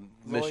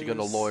 Michigan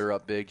will lawyer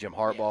up big. Jim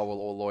Harbaugh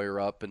will lawyer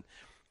up. And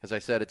as I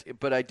said,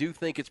 but I do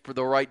think it's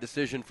the right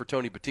decision for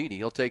Tony Petitti.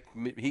 He'll take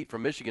heat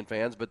from Michigan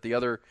fans, but the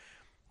other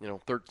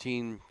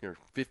 13 or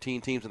 15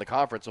 teams in the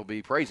conference will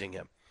be praising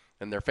him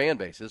and their fan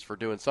bases for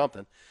doing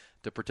something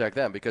to protect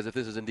them. Because if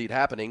this is indeed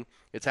happening,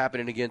 it's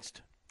happening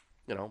against,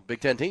 Big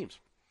Ten teams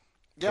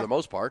for the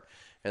most part.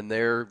 And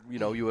there,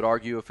 you would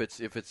argue if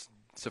it's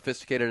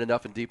sophisticated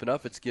enough and deep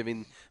enough, it's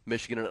giving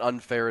Michigan an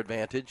unfair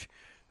advantage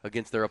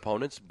against their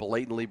opponents,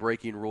 blatantly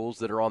breaking rules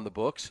that are on the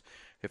books.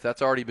 If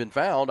that's already been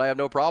found, I have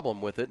no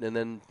problem with it, and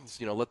then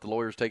let the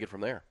lawyers take it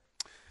from there.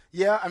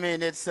 Yeah, I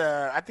mean, it's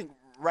I think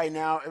right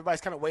now everybody's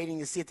kind of waiting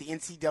to see if the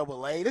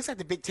NCAA. It looks like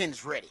the Big Ten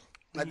is ready.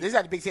 This is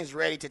like the Big Ten is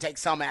ready to take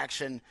some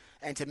action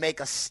and to make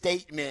a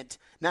statement,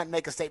 not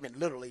make a statement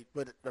literally,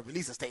 but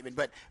release a statement,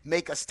 but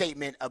make a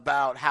statement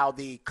about how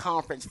the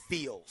conference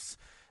feels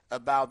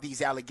about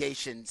these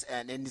allegations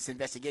and in this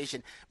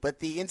investigation. But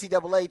the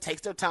NCAA takes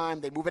their time.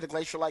 They move at a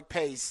glacier-like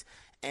pace,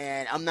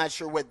 and I'm not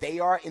sure what they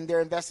are in their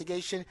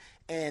investigation,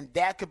 and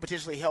that could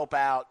potentially help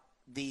out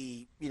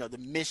the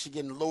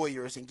Michigan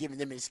lawyers and giving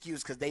them an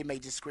excuse because they may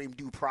just scream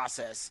due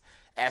process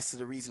as to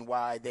the reason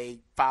why they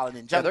file an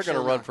injunction. Yeah, they're going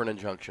to run for an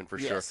injunction for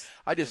sure.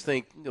 I just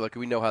think,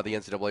 we know how the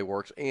NCAA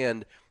works,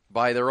 and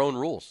by their own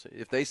rules.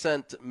 If they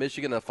sent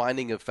Michigan a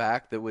finding of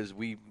fact that was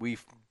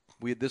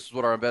this is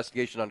what our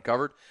investigation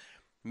uncovered,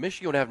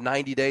 Michigan would have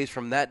 90 days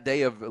from that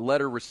day of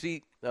letter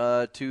receipt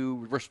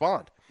to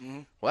respond.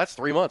 Mm-hmm. Well, that's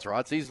 3 months,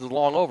 Rod. Season's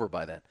long over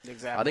by then.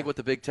 Exactly. I think what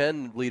the Big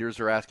Ten leaders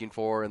are asking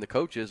for and the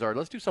coaches are,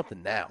 let's do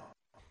something now.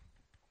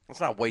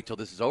 Let's not wait till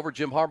this is over.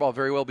 Jim Harbaugh will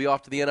very well be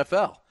off to the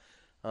NFL.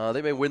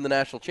 They may win the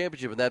national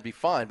championship, and that'd be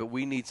fine, but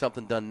we need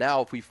something done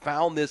now. If we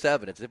found this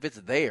evidence, if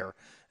it's there,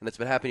 and it's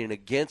been happening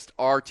against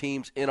our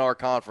teams in our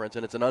conference,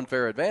 and it's an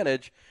unfair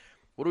advantage,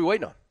 what are we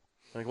waiting on?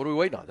 What are we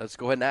waiting on? Let's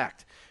go ahead and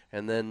act.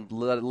 And then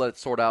let it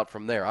sort out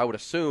from there. I would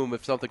assume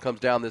if something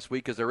comes down this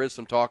week, because there is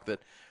some talk that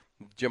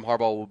Jim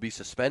Harbaugh will be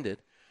suspended,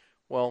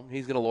 Well,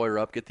 he's going to lawyer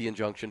up, get the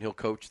injunction. He'll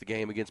coach the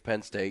game against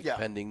Penn State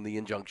pending the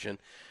injunction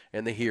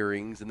and the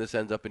hearings, and this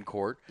ends up in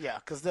court. Yeah,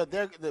 because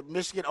the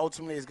Michigan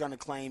ultimately is going to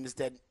claim is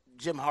that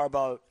Jim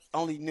Harbaugh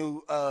only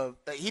knew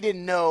he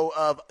didn't know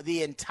of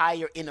the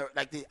entire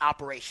the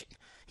operation.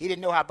 He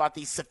didn't know about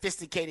these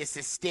sophisticated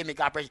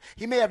systemic operations.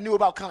 He may have knew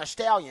about Connor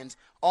Stalions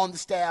on the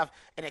staff,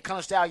 and that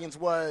Connor Stalions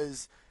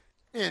was,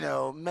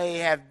 may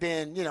have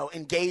been,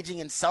 engaging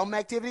in some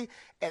activity.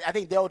 And I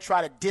think they'll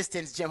try to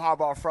distance Jim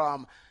Harbaugh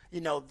from,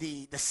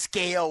 the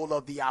scale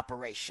of the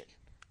operation.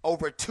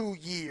 Over 2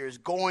 years,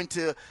 going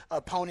to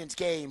opponents'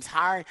 games,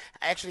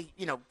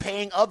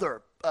 paying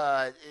other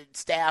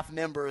staff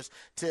members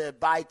to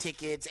buy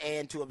tickets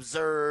and to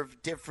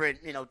observe different,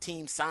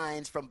 team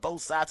signs from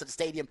both sides of the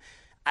stadium.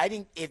 I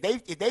think if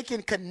they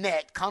can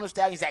connect Connor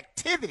Stalions'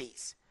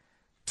 activities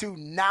to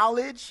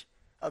knowledge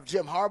of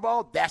Jim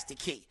Harbaugh, that's the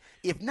key.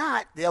 If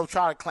not, they'll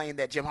try to claim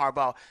that Jim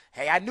Harbaugh,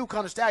 hey, I knew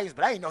Connor Stalions,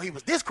 but I didn't know he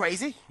was this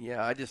crazy.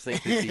 Yeah, I just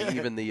think that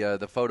even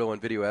the photo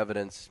and video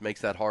evidence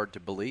makes that hard to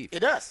believe.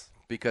 It does.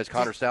 Because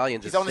Connor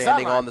Stalions is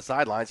standing on the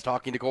sidelines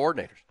talking to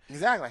coordinators.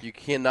 Exactly. You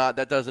cannot –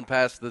 that doesn't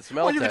pass the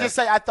smell test. Well, you could just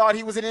say, I thought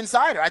he was an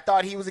insider. I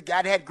thought he was a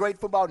guy that had great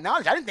football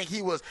knowledge. I didn't think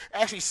he was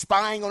actually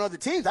spying on other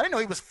teams. I didn't know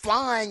he was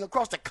flying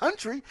across the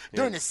country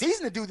during the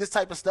season to do this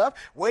type of stuff.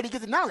 Where did he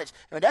get the knowledge?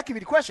 I mean, that could be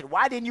the question.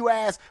 Why didn't you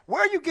ask,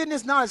 where are you getting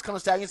this knowledge, Connor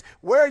Stalions?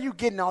 Where are you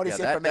getting all this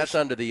information? That's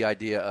under the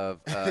idea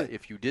of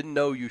if you didn't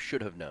know, you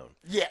should have known.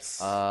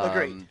 Yes,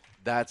 agreed.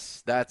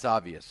 That's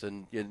obvious.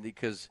 And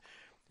because –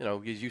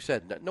 as you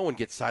said, no one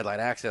gets sideline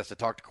access to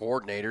talk to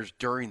coordinators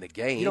during the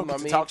game. You don't get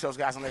to talk to those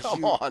guys unless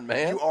you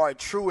are a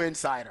true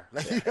insider.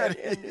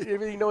 If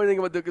you know anything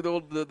about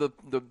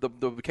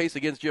the case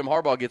against Jim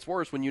Harbaugh gets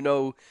worse when you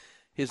know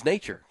his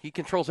nature. He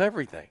controls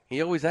everything.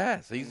 He always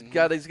has. He's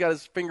got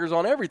his fingers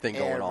on everything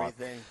going on.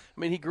 I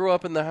mean, he grew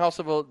up in the house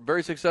of a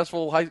very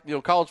successful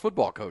college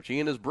football coach. He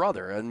and his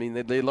brother. I mean,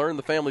 they learned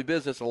the family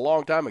business a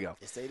long time ago.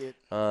 Yes, they did.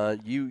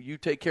 You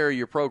take care of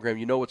your program.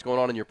 You know what's going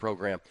on in your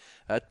program.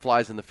 That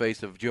flies in the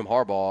face of Jim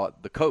Harbaugh,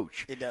 the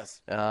coach. It does.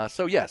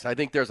 So, yes, I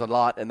think there's a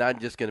lot, and I'm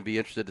just going to be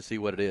interested to see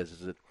what it is.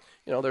 Is it,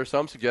 there's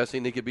some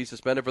suggesting he could be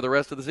suspended for the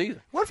rest of the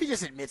season. What if he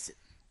just admits it?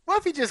 What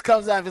if he just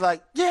comes out and be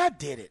like, yeah, I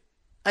did it.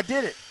 I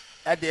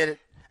did it,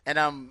 and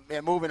I'm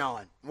moving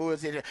on.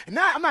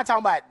 Now, I'm not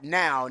talking about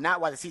now,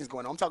 not while the season's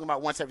going on. I'm talking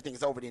about once everything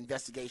is over, the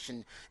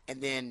investigation,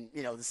 and then,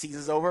 the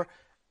season's over.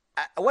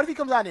 What if he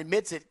comes out and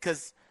admits it?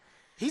 Because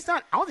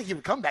I don't think he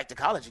would come back to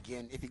college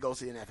again if he goes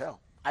to the NFL.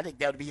 I think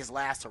that would be his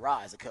last hurrah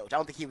as a coach. I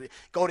don't think he would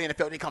go to the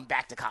NFL and then come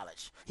back to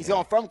college. He's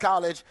going from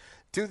college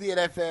to the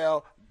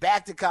NFL,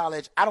 back to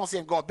college. I don't see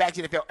him going back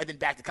to the NFL and then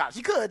back to college.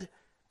 He could,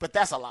 but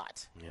that's a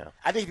lot. Yeah.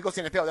 I think if he goes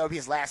to the NFL, that would be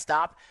his last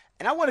stop.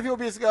 And I wonder if he'll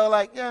be able to go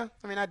like, I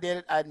did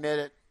it. I admit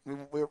it.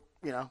 We're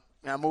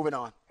now moving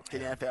on to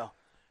the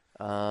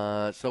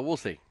NFL. So we'll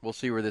see. We'll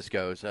see where this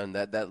goes. And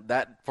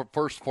that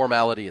first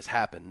formality has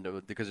happened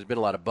because there's been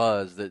a lot of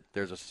buzz that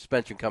there's a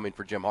suspension coming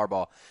for Jim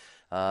Harbaugh.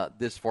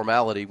 This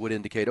formality would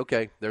indicate,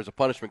 okay, there's a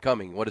punishment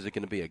coming. What is it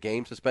going to be? A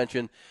game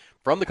suspension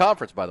from the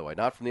conference, by the way,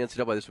 not from the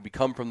NCAA. This would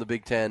come from the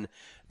Big Ten,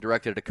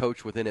 directed at a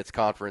coach within its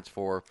conference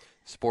for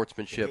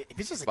sportsmanship. If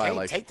it's just a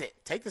violation. game,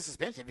 take the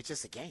suspension. If it's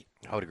just a game,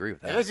 I would agree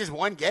with that. If it's just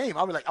one game,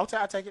 I'll be like, I'll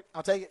take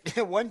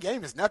it. One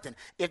game is nothing.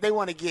 If they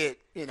want to get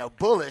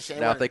bullish,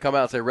 and now if they come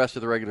out and say rest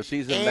of the regular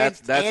season, and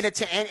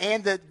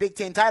the Big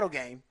Ten title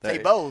game, say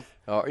both.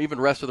 Or even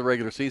rest of the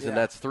regular season,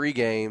 that's 3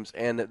 games,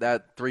 and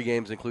that 3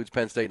 games includes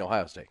Penn State and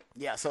Ohio State.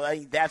 Yeah, so I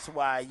think that's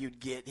why you'd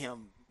get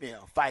him,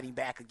 fighting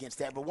back against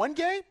that. But one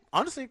game,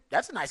 honestly,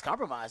 that's a nice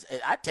compromise.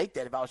 I'd take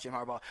that if I was Jim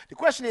Harbaugh. The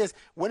question is,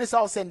 when it's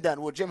all said and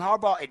done, will Jim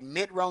Harbaugh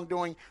admit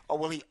wrongdoing, or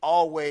will he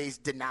always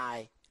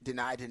deny?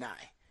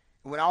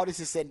 When all this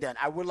is said and done,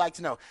 I would like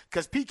to know.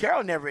 Because Pete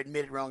Carroll never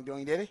admitted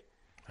wrongdoing, did he?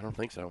 I don't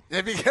think so.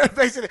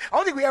 Basically, I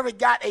don't think we ever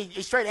got a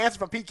straight answer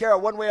from Pete Carroll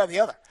one way or the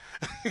other.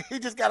 He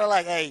just kind of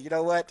like, hey, you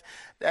know what?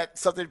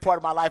 That's something part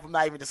of my life I'm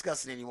not even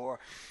discussing anymore.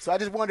 So I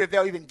just wonder if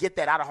they'll even get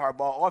that out of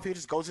Harbaugh, or if he'll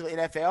just go to the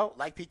NFL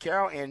like Pete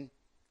Carroll, and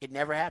it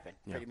never happened,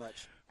 pretty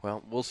much.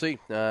 Well, we'll see.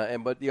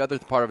 But the other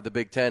part of the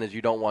Big Ten is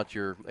you don't want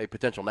a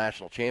potential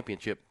national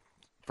championship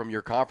from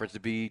your conference to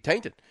be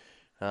tainted.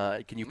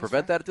 Can you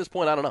prevent that at this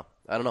point? I don't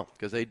know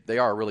because they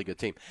are a really good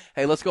team.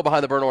 Hey, let's go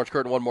behind the burnt orange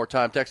curtain one more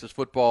time. Texas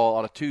football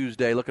on a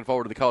Tuesday. Looking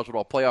forward to the college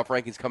football playoff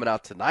rankings coming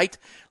out tonight.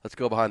 Let's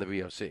go behind the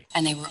VOC.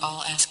 And they were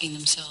all asking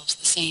themselves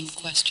the same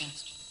question.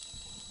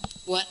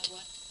 What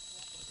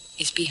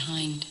is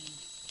behind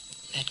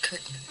that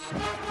curtain?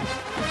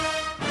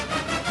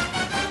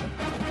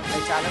 Hey,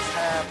 Ty, let's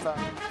have...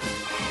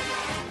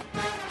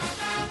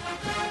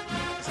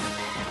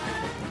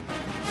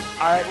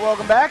 All right,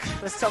 welcome back.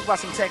 Let's talk about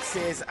some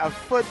Texas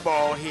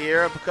football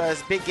here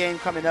because big game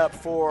coming up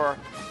for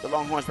the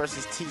Longhorns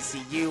versus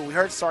TCU. We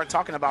heard Sark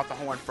talking about the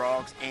Horned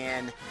Frogs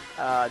and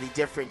the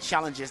different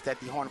challenges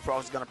that the Horned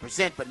Frogs are going to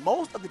present, but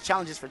most of the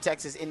challenges for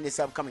Texas in this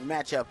upcoming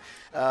matchup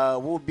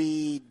will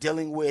be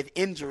dealing with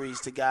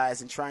injuries to guys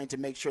and trying to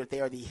make sure that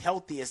they are the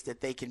healthiest that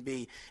they can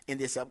be in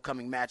this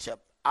upcoming matchup.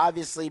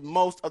 Obviously,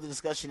 most of the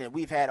discussion that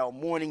we've had all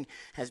morning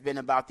has been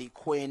about the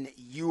Quinn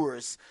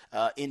Ewers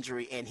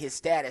injury and his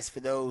status. For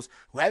those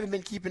who haven't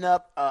been keeping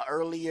up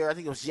earlier, I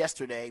think it was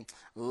yesterday,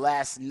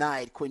 last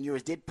night, Quinn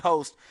Ewers did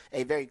post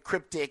a very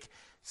cryptic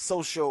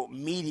social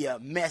media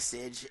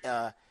message.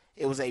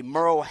 It was a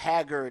Merle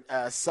Haggard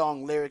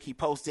song lyric he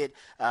posted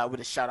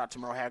with a shout-out to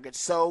Merle Haggard.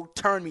 So,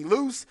 turn me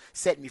loose,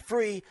 set me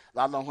free. A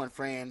lot of Longhorn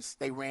fans,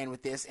 they ran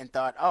with this and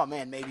thought, oh,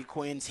 man, maybe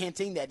Quinn's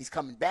hinting that he's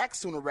coming back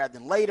sooner rather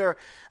than later.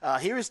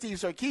 Here is Steve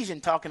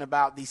Sarkisian talking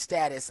about the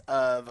status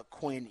of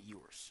Quinn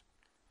Ewers.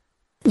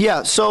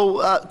 Yeah,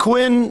 so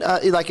Quinn,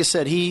 like I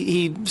said,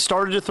 he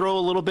started to throw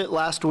a little bit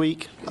last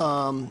week.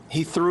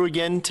 He threw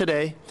again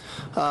today.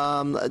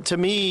 To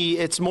me,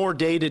 it's more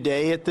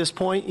day-to-day at this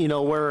point,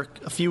 where a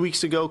couple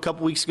weeks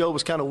ago,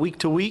 was kind of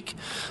week-to-week.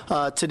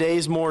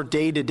 Today's more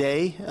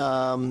day-to-day,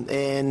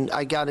 and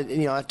I got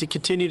to, I have to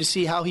continue to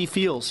see how he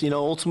feels.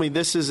 Ultimately,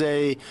 this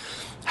is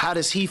how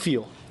does he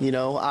feel?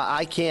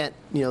 I can't,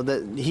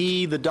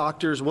 the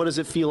doctors, what does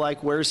it feel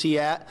like? Where's he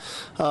at?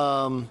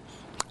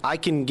 I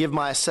can give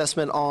my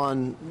assessment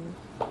on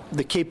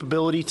the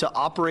capability to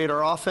operate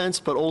our offense,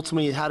 but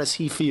ultimately, how does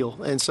he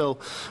feel? And so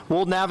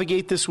we'll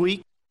navigate this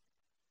week.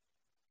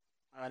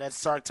 That's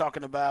Sark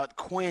talking about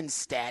Quinn's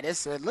status.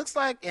 So it looks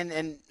like,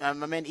 and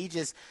my man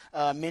Aegis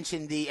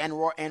mentioned the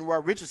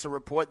Anwar Richardson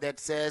report that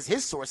says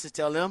his sources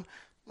tell him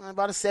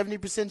about a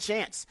 70%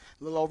 chance,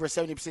 a little over a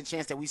 70%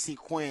 chance that we see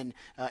Quinn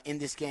in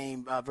this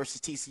game versus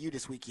TCU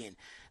this weekend.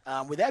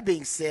 With that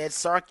being said,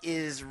 Sark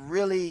is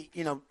really,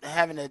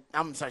 having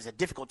it's a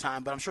difficult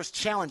time, but I'm sure it's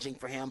challenging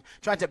for him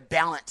trying to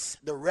balance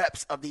the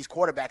reps of these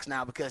quarterbacks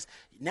now, because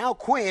now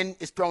Quinn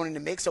is thrown in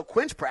the mix, so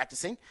Quinn's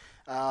practicing.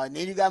 And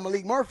then you got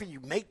Malik Murphy. You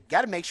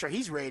got to make sure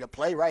he's ready to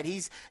play, right?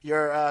 He's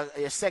your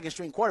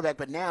second-string quarterback,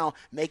 but now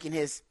making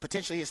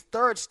potentially his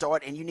third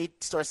start, and you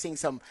need to start seeing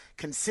some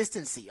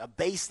consistency, a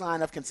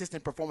baseline of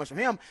consistent performance from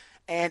him.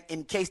 And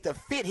in case the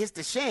fit hits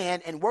the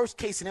shan and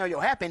worst-case scenario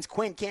happens,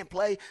 Quinn can't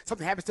play,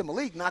 something happens to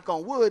Malik, knock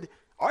on wood,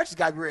 Arch has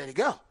got to be ready to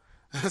go.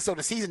 So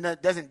the season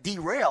doesn't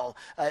derail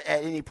at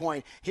any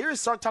point. Here is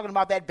Sark talking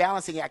about that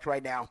balancing act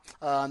right now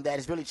that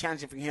is really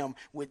challenging for him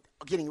with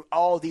getting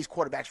all these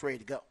quarterbacks ready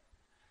to go.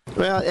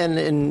 Well,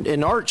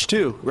 and Arch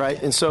too,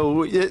 right? And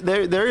so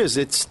there is.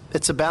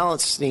 It's a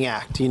balancing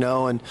act,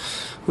 and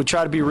we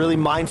try to be really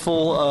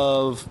mindful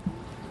of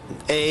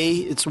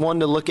it's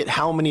one to look at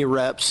how many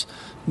reps.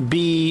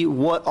 B,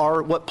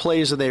 what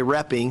plays are they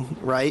repping,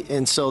 right?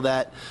 And so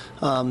that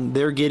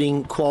they're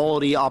getting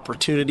quality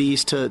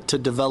opportunities to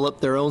develop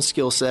their own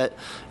skill set.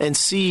 And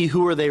C,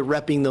 who are they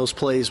repping those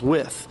plays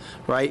with,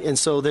 right? And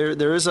so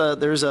there's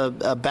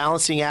a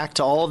balancing act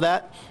to all of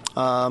that.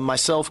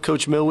 Myself,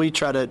 Coach Milwee,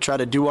 try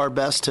to do our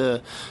best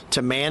to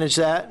manage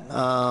that,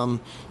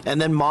 and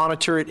then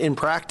monitor it in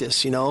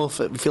practice. If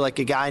we feel like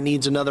a guy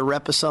needs another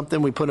rep of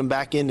something, we put him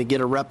back in to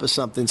get a rep of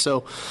something.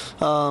 So,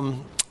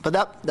 but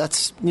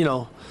that's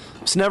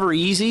it's never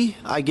easy,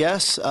 I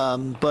guess.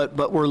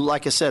 But we're,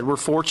 like I said, we're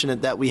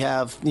fortunate that we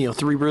have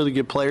three really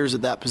good players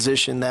at that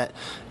position that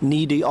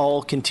need to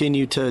all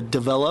continue to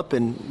develop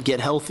and get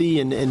healthy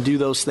and do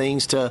those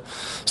things so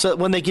that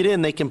when they get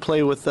in, they can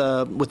play with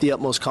the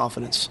utmost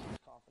confidence.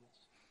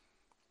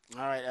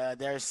 All right,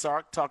 there's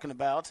Sark talking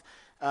about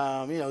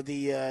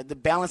the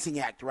balancing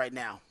act right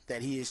now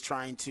that he is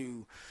trying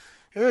to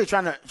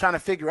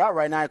figure out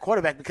right now at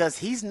quarterback, because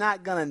he's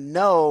not gonna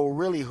know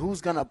really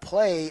who's gonna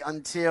play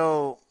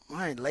until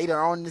later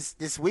on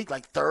this week,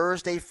 like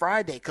Thursday,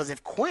 Friday. Because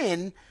if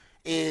Quinn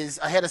is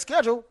ahead of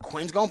schedule,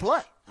 Quinn's gonna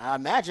play, I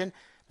imagine.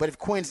 But if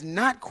Quinn's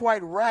not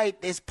quite right,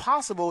 it's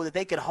possible that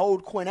they could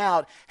hold Quinn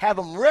out, have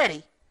him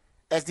ready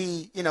as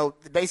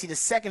basically the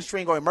second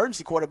string or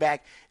emergency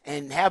quarterback,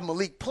 and have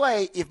Malik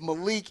play if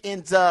Malik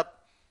ends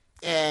up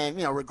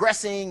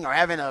regressing or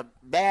having a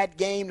bad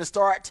game to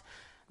start.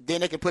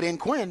 Then they can put in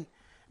Quinn.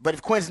 But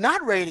if Quinn's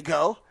not ready to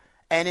go,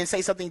 and then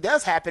say something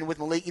does happen with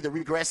Malik, either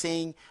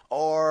regressing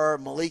or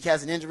Malik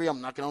has an injury,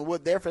 I'm knocking on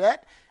wood there for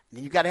that,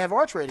 then you got to have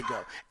Arch ready to go.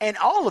 And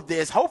all of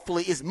this,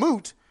 hopefully, is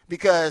moot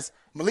because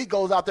Malik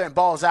goes out there and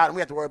balls out, and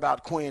we have to worry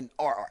about Quinn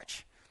or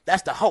Arch.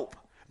 That's the hope.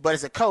 But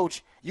as a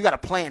coach, you got to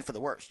plan for the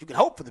worst. You can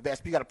hope for the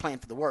best, but you got to plan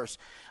for the worst.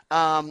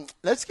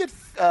 Let's get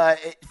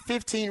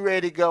 15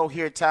 ready to go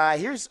here, Ty.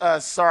 Here's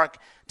Sark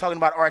talking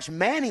about Arch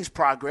Manning's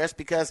progress,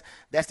 because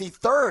that's the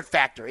third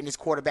factor in this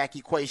quarterback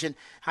equation,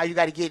 how you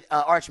got to get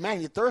Arch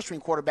Manning, the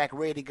third-string quarterback,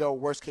 ready to go,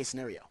 worst-case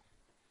scenario.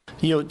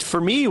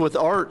 For me with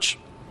Arch,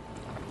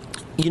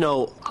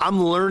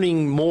 I'm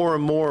learning more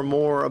and more and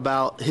more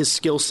about his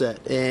skill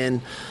set.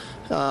 And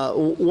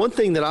one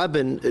thing that I've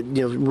been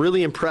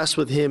really impressed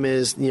with him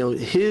is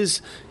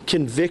his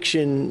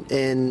conviction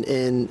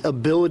and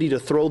ability to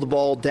throw the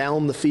ball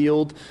down the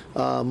field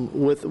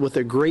with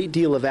a great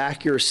deal of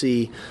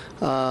accuracy,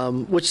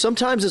 which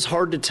sometimes is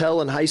hard to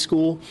tell in high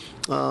school.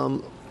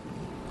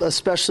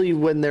 especially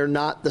when they're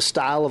not the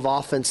style of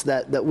offense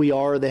that we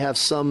are. They have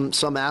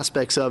some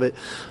aspects of it.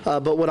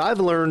 But what I've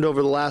learned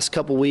over the last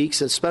couple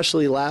weeks,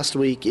 especially last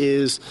week,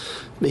 is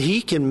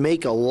he can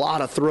make a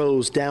lot of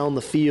throws down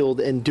the field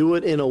and do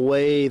it in a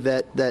way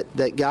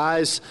that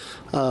guys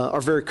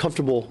are very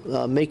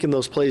comfortable making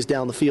those plays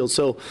down the field.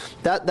 So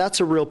that's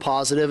a real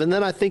positive. And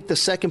then I think the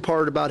second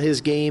part about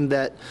his game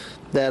that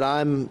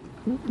I'm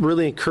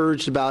really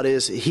encouraged about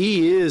is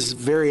he is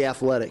very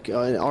athletic.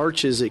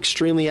 Arch is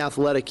extremely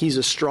athletic. He's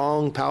a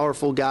strong,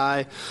 powerful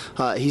guy.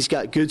 He's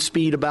got good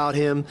speed about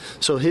him.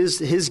 So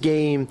his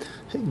game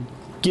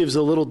gives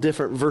a little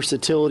different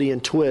versatility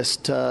and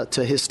twist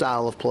to his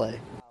style of play.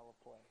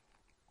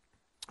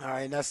 All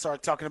right, let's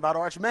start talking about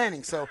Arch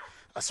Manning. So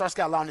Sark's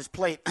got a lot on his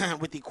plate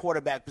with the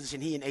quarterback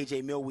position, he and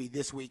A.J. Milwee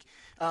this week.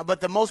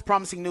 But the most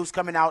promising news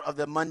coming out of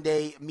the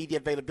Monday media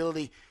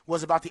availability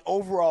was about the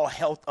overall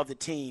health of the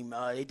team.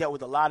 They dealt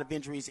with a lot of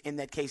injuries in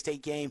that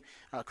K-State game.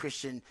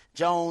 Christian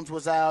Jones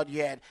was out.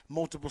 You had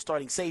multiple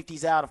starting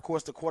safeties out. Of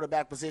course, the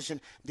quarterback position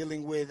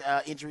dealing with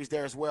injuries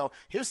there as well.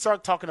 Here's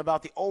Sark talking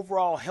about the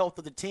overall health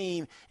of the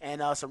team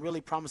and some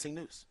really promising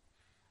news.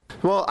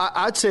 Well,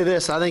 I'd say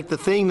this. I think the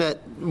thing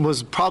that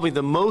was probably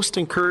the most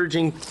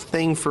encouraging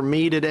thing for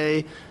me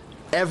today,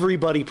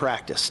 everybody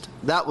practiced.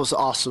 That was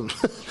awesome.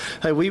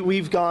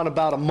 We've gone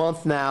about a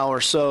month now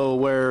or so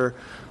where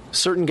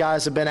certain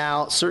guys have been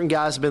out, certain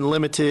guys have been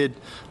limited.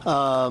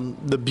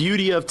 The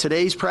beauty of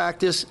today's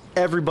practice,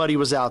 everybody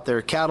was out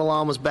there.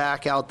 Catalan was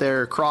back out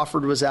there.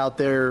 Crawford was out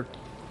there.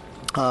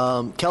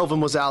 Kelvin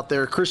was out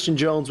there. Christian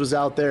Jones was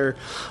out there.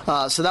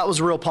 So that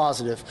was real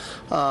positive.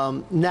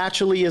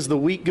 Naturally, as the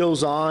week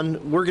goes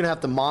on, we're going to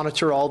have to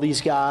monitor all these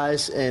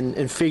guys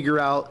and figure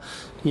out,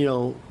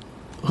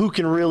 who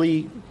can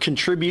really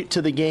contribute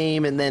to the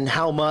game and then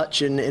how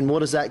much and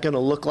what is that going to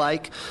look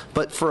like.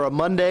 But for a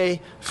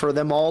Monday, for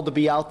them all to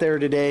be out there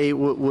today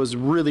was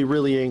really,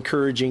 really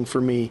encouraging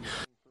for me.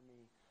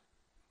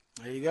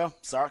 There you go,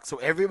 Sark. So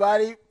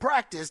everybody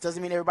practice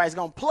doesn't mean everybody's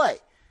going to play.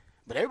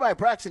 But everybody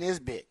practicing is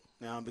big.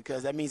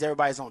 Because that means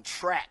everybody's on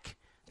track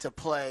to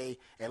play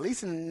at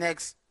least in the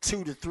next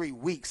 2 to 3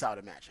 weeks, I would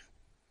imagine.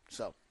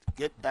 So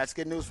that's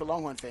good news for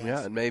Longhorn fans. Yeah,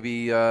 and maybe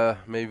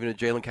even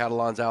Jalen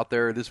Catalan's out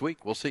there this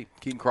week. We'll see.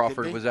 Keaton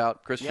Crawford was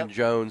out. Christian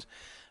Jones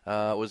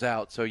was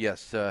out. So,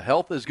 yes,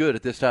 health is good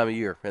at this time of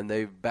year, and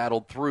they've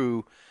battled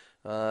through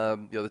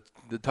the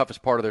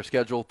toughest part of their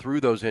schedule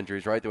through those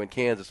injuries, right? They went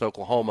Kansas,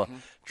 Oklahoma,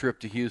 trip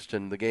to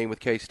Houston, the game with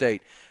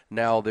K-State.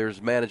 Now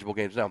there's manageable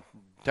games. Now,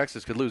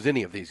 Texas could lose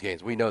any of these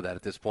games. We know that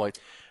at this point.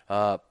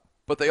 But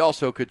they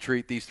also could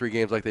treat these 3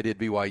 games like they did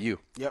BYU.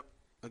 Yep,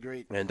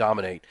 agreed. And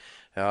dominate.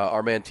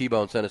 Our man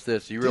T-Bone sent us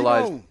this. You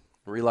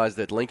realize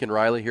that Lincoln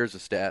Riley, here's a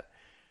stat,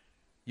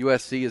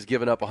 USC has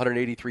given up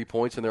 183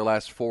 points in their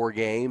last 4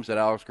 games, and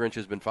Alex Grinch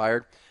has been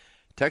fired.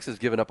 Texas has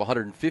given up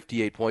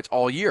 158 points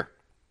all year.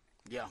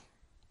 Yeah.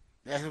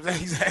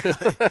 Exactly.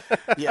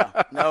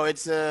 Yeah. No,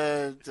 it's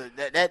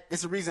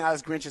that's the reason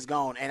Alex Grinch is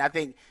gone, and I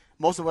think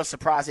most of us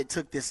surprised it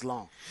took this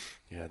long.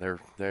 Yeah, because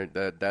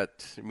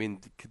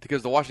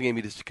the Washington game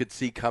you just could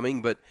see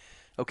coming, but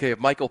okay, if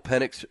Michael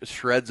Penix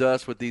shreds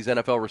us with these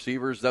NFL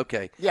receivers,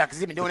 okay. Yeah, because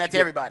he's been doing that to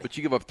everybody. But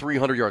you give up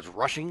 300 yards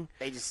rushing?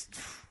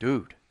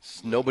 Dude,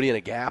 nobody in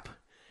a gap,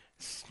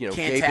 can't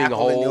gaping tackle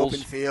holes. in the open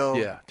field.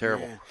 Yeah,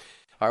 terrible. Yeah.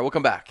 All right, we'll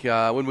come back.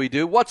 When we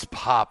do, what's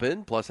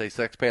poppin'? Plus a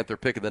Sex Panther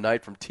pick of the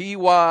night from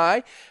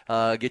T.Y.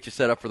 Get you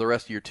set up for the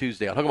rest of your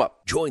Tuesday. I'll hook them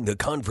up. Join the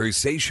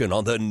conversation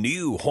on the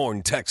new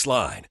Horn text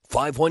line,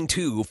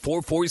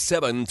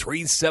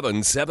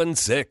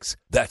 512-447-3776.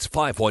 That's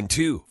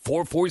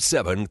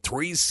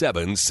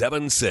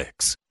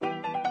 512-447-3776.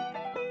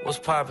 What's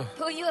poppin'?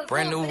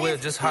 Brand new whip,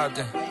 just hopped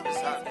in.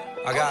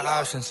 I got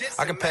options.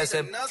 I can pass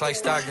that like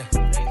Stockton.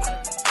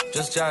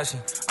 Just joshing.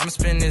 I'm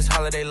spending this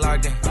holiday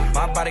locked in.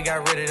 My body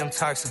got rid of them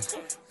toxins.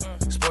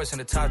 Sports in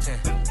the top 10.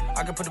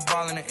 I can put the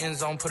ball in the end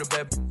zone, put a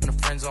bad in the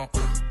friend zone.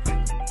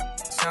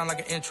 Sound like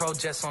an intro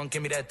jet song,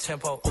 give me that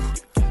tempo.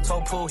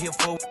 Told Pooh he a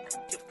fool.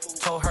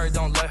 Told her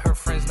don't let her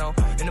friends know.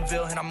 In the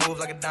Ville, and I move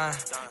like a dime.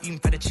 Eating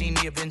fettuccine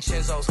at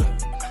Vincenzo's.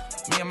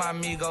 Me and my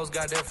amigos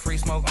got that free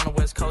smoke on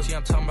the West Coast. Yeah,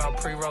 I'm talking about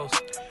pre-rolls.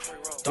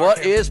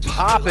 What is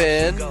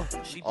poppin'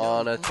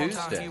 on a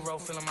Tuesday?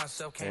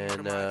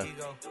 And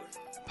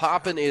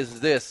poppin'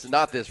 is this,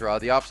 not this, Rod.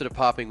 The opposite of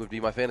popping would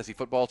be my fantasy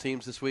football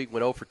teams this week.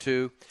 Went 0 for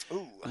 2.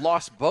 Ooh.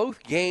 Lost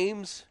both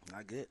games.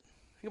 Not good.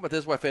 Think about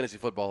this, why fantasy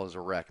football is a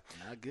wreck.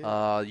 Not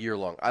good. Year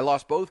long. I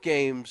lost both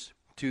games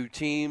to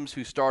teams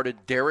who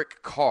started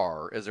Derek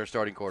Carr as their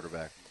starting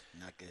quarterback.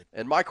 Not good.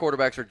 And my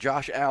quarterbacks are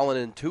Josh Allen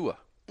and Tua.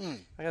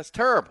 That's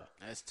terrible.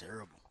 That's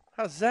terrible.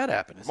 How does that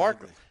happen? That's Mark,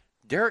 ugly.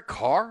 Derek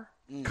Carr?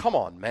 Come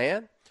on,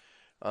 man.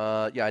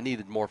 I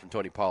needed more from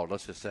Tony Pollard,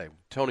 let's just say.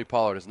 Tony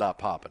Pollard is not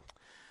popping.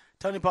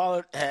 Tony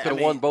Pollard could have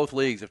won both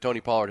leagues if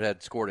Tony Pollard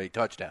had scored a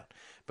touchdown.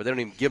 But they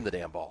don't even give him the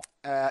damn ball.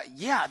 I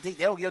think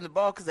they don't give him the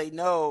ball because they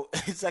know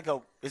it's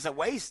a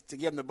waste to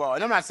give him the ball.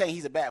 And I'm not saying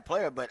he's a bad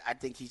player, but I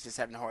think he's just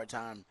having a hard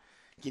time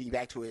getting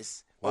back to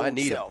his old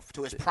self,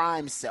 to his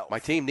prime self. My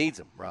team needs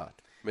him, Rod.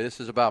 I mean, this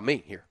is about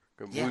me here.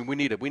 Yeah. We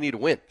need a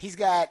win. He's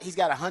got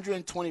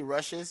 120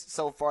 rushes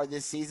so far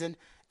this season.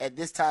 At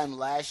this time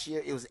last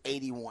year, it was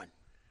 81.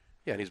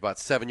 Yeah, and he's about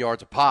 7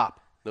 yards a pop.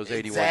 Those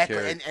 81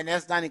 carries. And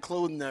that's not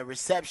including the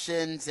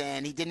receptions,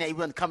 and he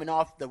wasn't coming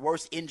off the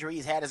worst injury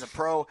he's had as a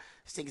pro. I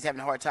think he's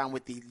having a hard time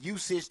with the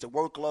usage, the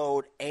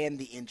workload, and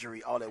the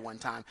injury all at one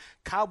time.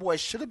 Cowboys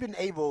should have been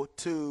able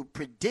to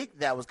predict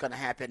that was going to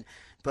happen,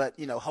 but,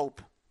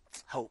 hope.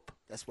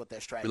 That's what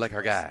their strategy We like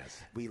our guys.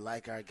 We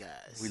like our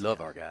guys. We love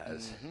our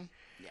guys. Mm-hmm.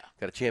 Yeah.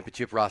 Got a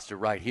championship roster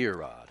right here,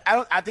 Rod.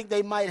 I think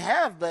they might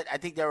have, but I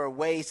think there are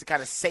ways to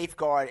kind of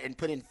safeguard and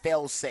put in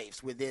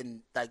fail-safes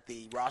within,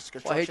 the roster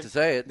construction. Well, I hate to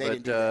say it,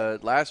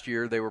 but last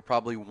year they were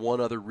probably one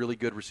other really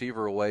good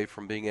receiver away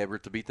from being able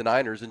to beat the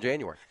Niners in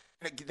January.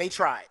 They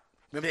tried.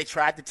 Remember, they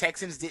tried. The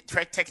Texans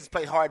Texans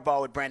played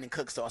hardball with Brandon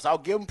Cooks, so I'll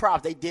give them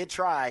props. They did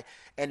try,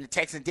 and the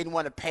Texans didn't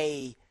want to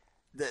pay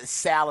the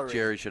salary.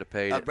 Jerry should have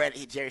paid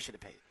it. Jerry should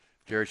have paid it.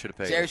 Jerry should have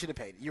paid Jerry should have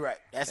paid it. You're right.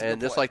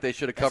 And just like they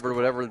should have covered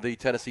whatever the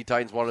Tennessee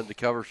Titans wanted to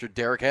cover, should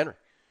Derrick Henry.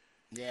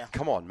 Yeah.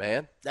 Come on,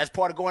 man. That's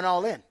part of going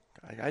all in.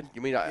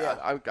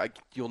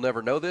 You'll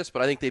never know this,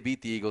 but I think they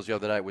beat the Eagles the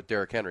other night with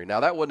Derrick Henry. Now,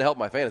 that wouldn't help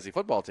my fantasy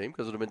football team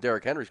because it would have been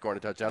Derrick Henry scoring a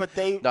touchdown,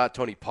 not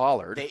Tony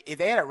Pollard. If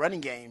they had a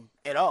running game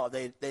at all,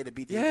 they'd have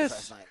beat the Eagles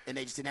last night, and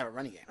they just didn't have a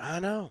running game. I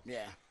know. Yeah.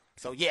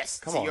 So, yes,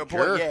 Come on, your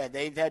point, yeah,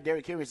 they've had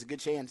Derrick Henry. It's a good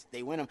chance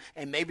they win them,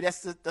 and maybe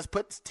that's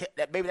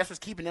what's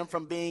keeping them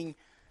from being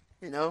 –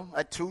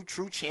 a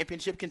true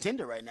championship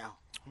contender right now.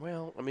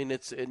 Well, I mean,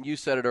 and you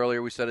said it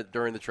earlier. We said it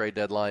during the trade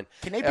deadline.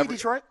 Can they beat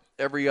Detroit?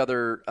 Every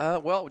other,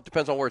 it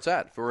depends on where it's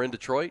at. If we're in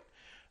Detroit,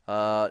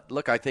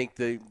 look, I think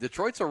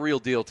Detroit's a real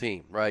deal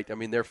team, right? I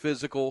mean, they're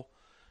physical.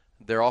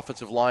 Their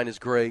offensive line is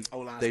great.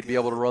 They'd be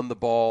able to run the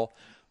ball.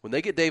 When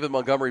they get David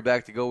Montgomery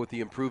back to go with the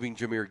improving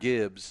Jahmyr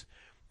Gibbs,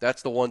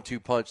 that's the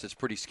 1-2 punch that's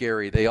pretty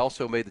scary. They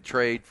also made the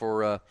trade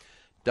for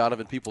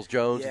Donovan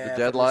Peoples-Jones at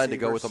the deadline to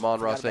go with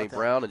Amon-Ra St.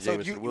 Brown and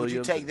Jameson Williams.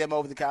 Would you take them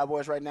over the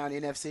Cowboys right now in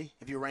the NFC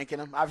if you're ranking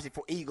them? Obviously,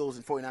 for Eagles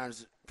and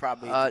 49ers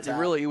probably.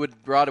 It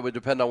would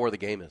depend on where the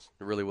game is.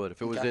 It really would.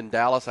 If it was in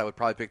Dallas, I would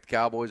probably pick the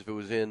Cowboys. If it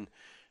was in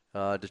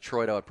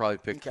Detroit, I would probably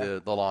pick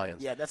the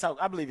Lions. Yeah, that's how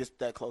I believe it's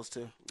that close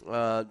too.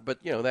 But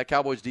that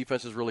Cowboys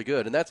defense is really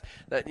good, and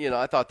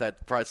I thought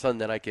that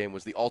Sunday night game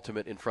was the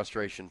ultimate in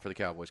frustration for the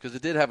Cowboys because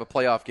it did have a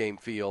playoff game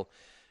feel,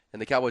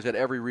 and the Cowboys had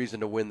every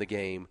reason to win the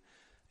game.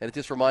 And it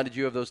just reminded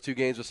you of those two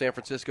games with San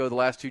Francisco the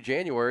last 2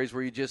 Januaries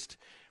where you just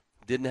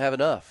didn't have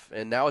enough.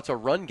 And now it's a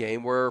run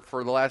game where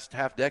for the last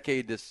half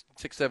decade, this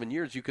 6-7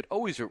 years, you could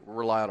always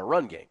rely on a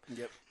run game.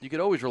 Yep. You could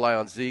always rely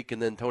on Zeke and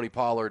then Tony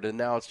Pollard. And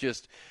now it's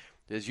just,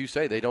 as you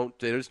say, they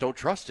just don't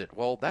trust it.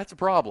 Well, that's a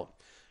problem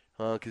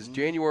because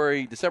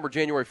December,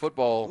 January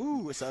football.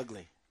 Ooh, it's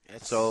ugly.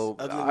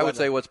 I would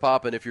say what's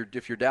popping if you're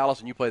Dallas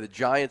and you play the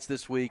Giants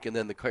this week and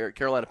then the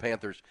Carolina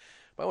Panthers.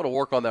 I want to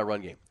work on that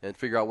run game and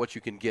figure out what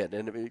you can get.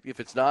 And if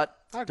it's not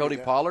Tony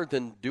Pollard,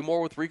 then do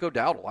more with Rico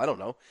Dowdle. I don't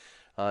know.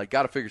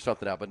 Got to figure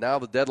something out. But now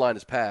the deadline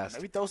is passed.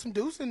 Maybe throw some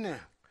Deuce in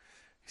there.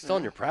 He's still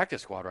in your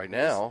practice squad right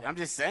now. I'm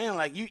just saying,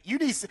 you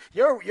need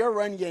your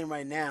run game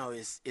right now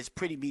is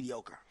pretty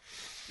mediocre.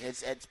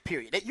 It's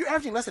period. You're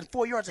averaging less than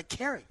 4 yards a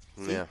carry.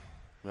 See? Yeah.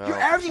 Well, you're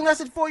averaging less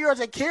than 4 yards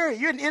a carry.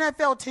 You're an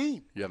NFL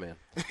team. Yeah, man.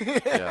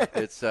 Yeah,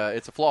 it's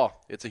a flaw.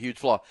 It's a huge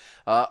flaw.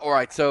 All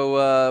right,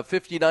 so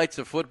 50 nights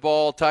of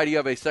football. Ty, do you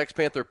have a Sex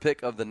Panther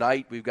pick of the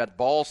night? We've got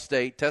Ball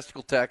State,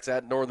 Testicle Techs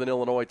at Northern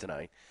Illinois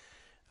tonight.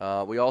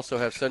 We also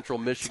have Central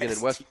Michigan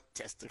and West.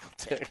 Testicle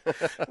Tech.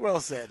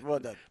 Well said. Well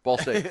done. Ball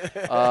State.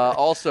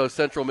 Also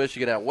Central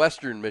Michigan at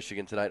Western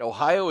Michigan tonight.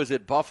 Ohio is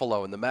at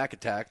Buffalo in the MAC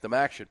attack, the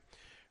MACtion,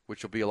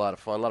 which will be a lot of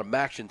fun. A lot of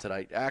MACtion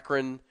tonight.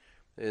 Akron.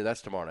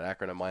 That's tomorrow night,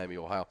 Akron and Miami,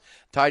 Ohio.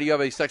 Ty, do you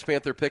have a Sex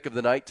Panther pick of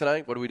the night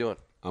tonight? What are we doing?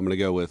 I'm going to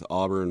go with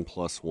Auburn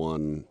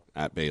 +1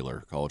 at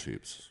Baylor, college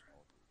hoops.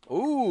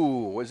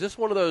 Ooh, is this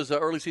one of those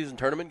early season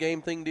tournament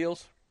game thing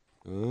deals?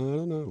 I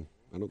don't know.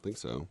 I don't think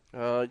so.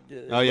 Yeah,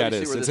 it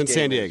is. It's in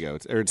San Diego.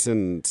 It's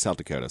in South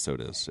Dakota, so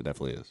it is. It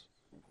definitely is.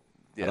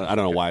 Yeah, I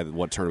don't know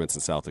what tournament's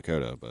in South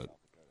Dakota, but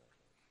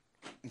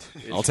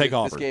I'll take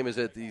Auburn. This game is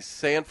at the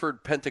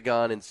Sanford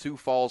Pentagon in Sioux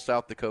Falls,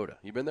 South Dakota.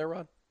 You been there,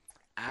 Ron?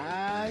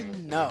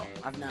 No,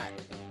 I've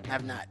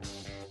not.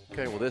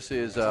 Okay, well, this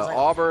is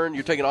Auburn.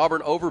 You're taking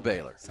Auburn over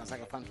Baylor. Sounds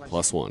like a fun place.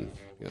 +1,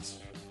 yes.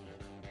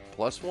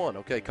 +1.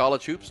 Okay,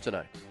 college hoops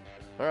tonight.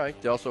 All right.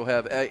 They also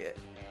have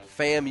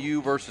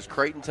FAMU versus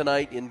Creighton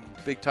tonight in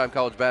big-time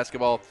college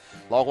basketball.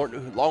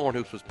 Longhorn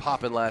hoops was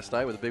popping last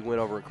night with a big win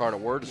over Incarnate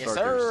Word to start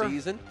their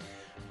season.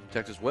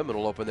 Texas women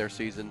will open their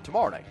season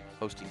tomorrow night,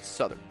 hosting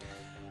Southern.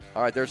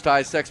 All right, there's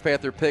Ty's Sex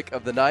Panther pick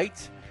of the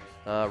night.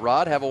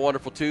 Rod, have a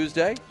wonderful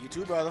Tuesday. You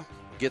too, brother.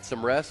 Get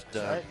some rest,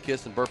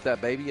 kiss and burp that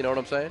baby, you know what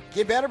I'm saying?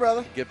 Get better,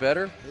 brother. Get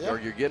better,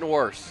 or you're getting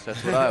worse.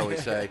 That's what I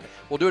always say.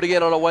 We'll do it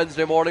again on a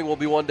Wednesday morning. We'll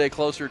be one day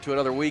closer to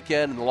another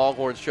weekend in the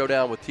Longhorns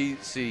Showdown with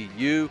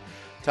TCU.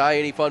 Ty,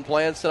 any fun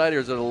plans tonight, or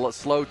is it a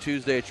slow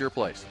Tuesday at your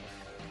place?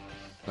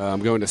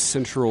 I'm going to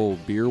Central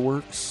Beer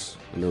Works.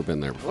 I've never been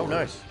there before. Oh,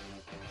 nice.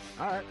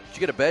 All right. Did you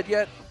get a bed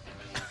yet?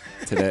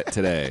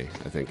 Today,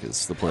 I think,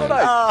 is the plan.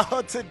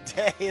 Oh,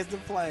 today is the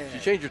plan. Did you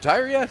change your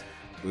tire yet?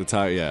 The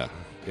tire,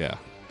 yeah.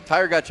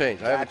 Tire got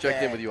changed. I haven't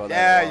checked in with you on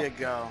that. There you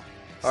go.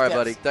 All right,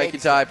 buddy. Thank you,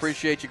 Ty.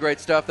 Appreciate you. Great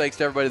stuff. Thanks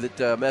to everybody that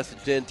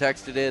messaged in,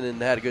 texted in,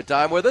 and had a good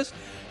time with us.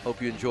 Hope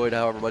you enjoyed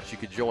however much you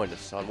could join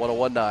us on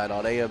 101.9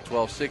 on AM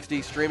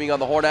 1260, streaming on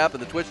the Horn app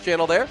and the Twitch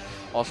channel there.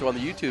 Also on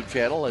the YouTube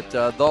channel at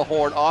The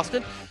Horn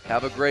Austin.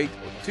 Have a great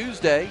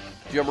Tuesday.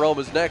 Jim Rome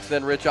is next,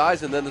 then Rich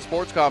Eisen, then the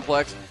Sports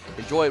Complex.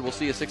 Enjoy it. We'll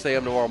see you at 6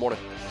 a.m. tomorrow morning.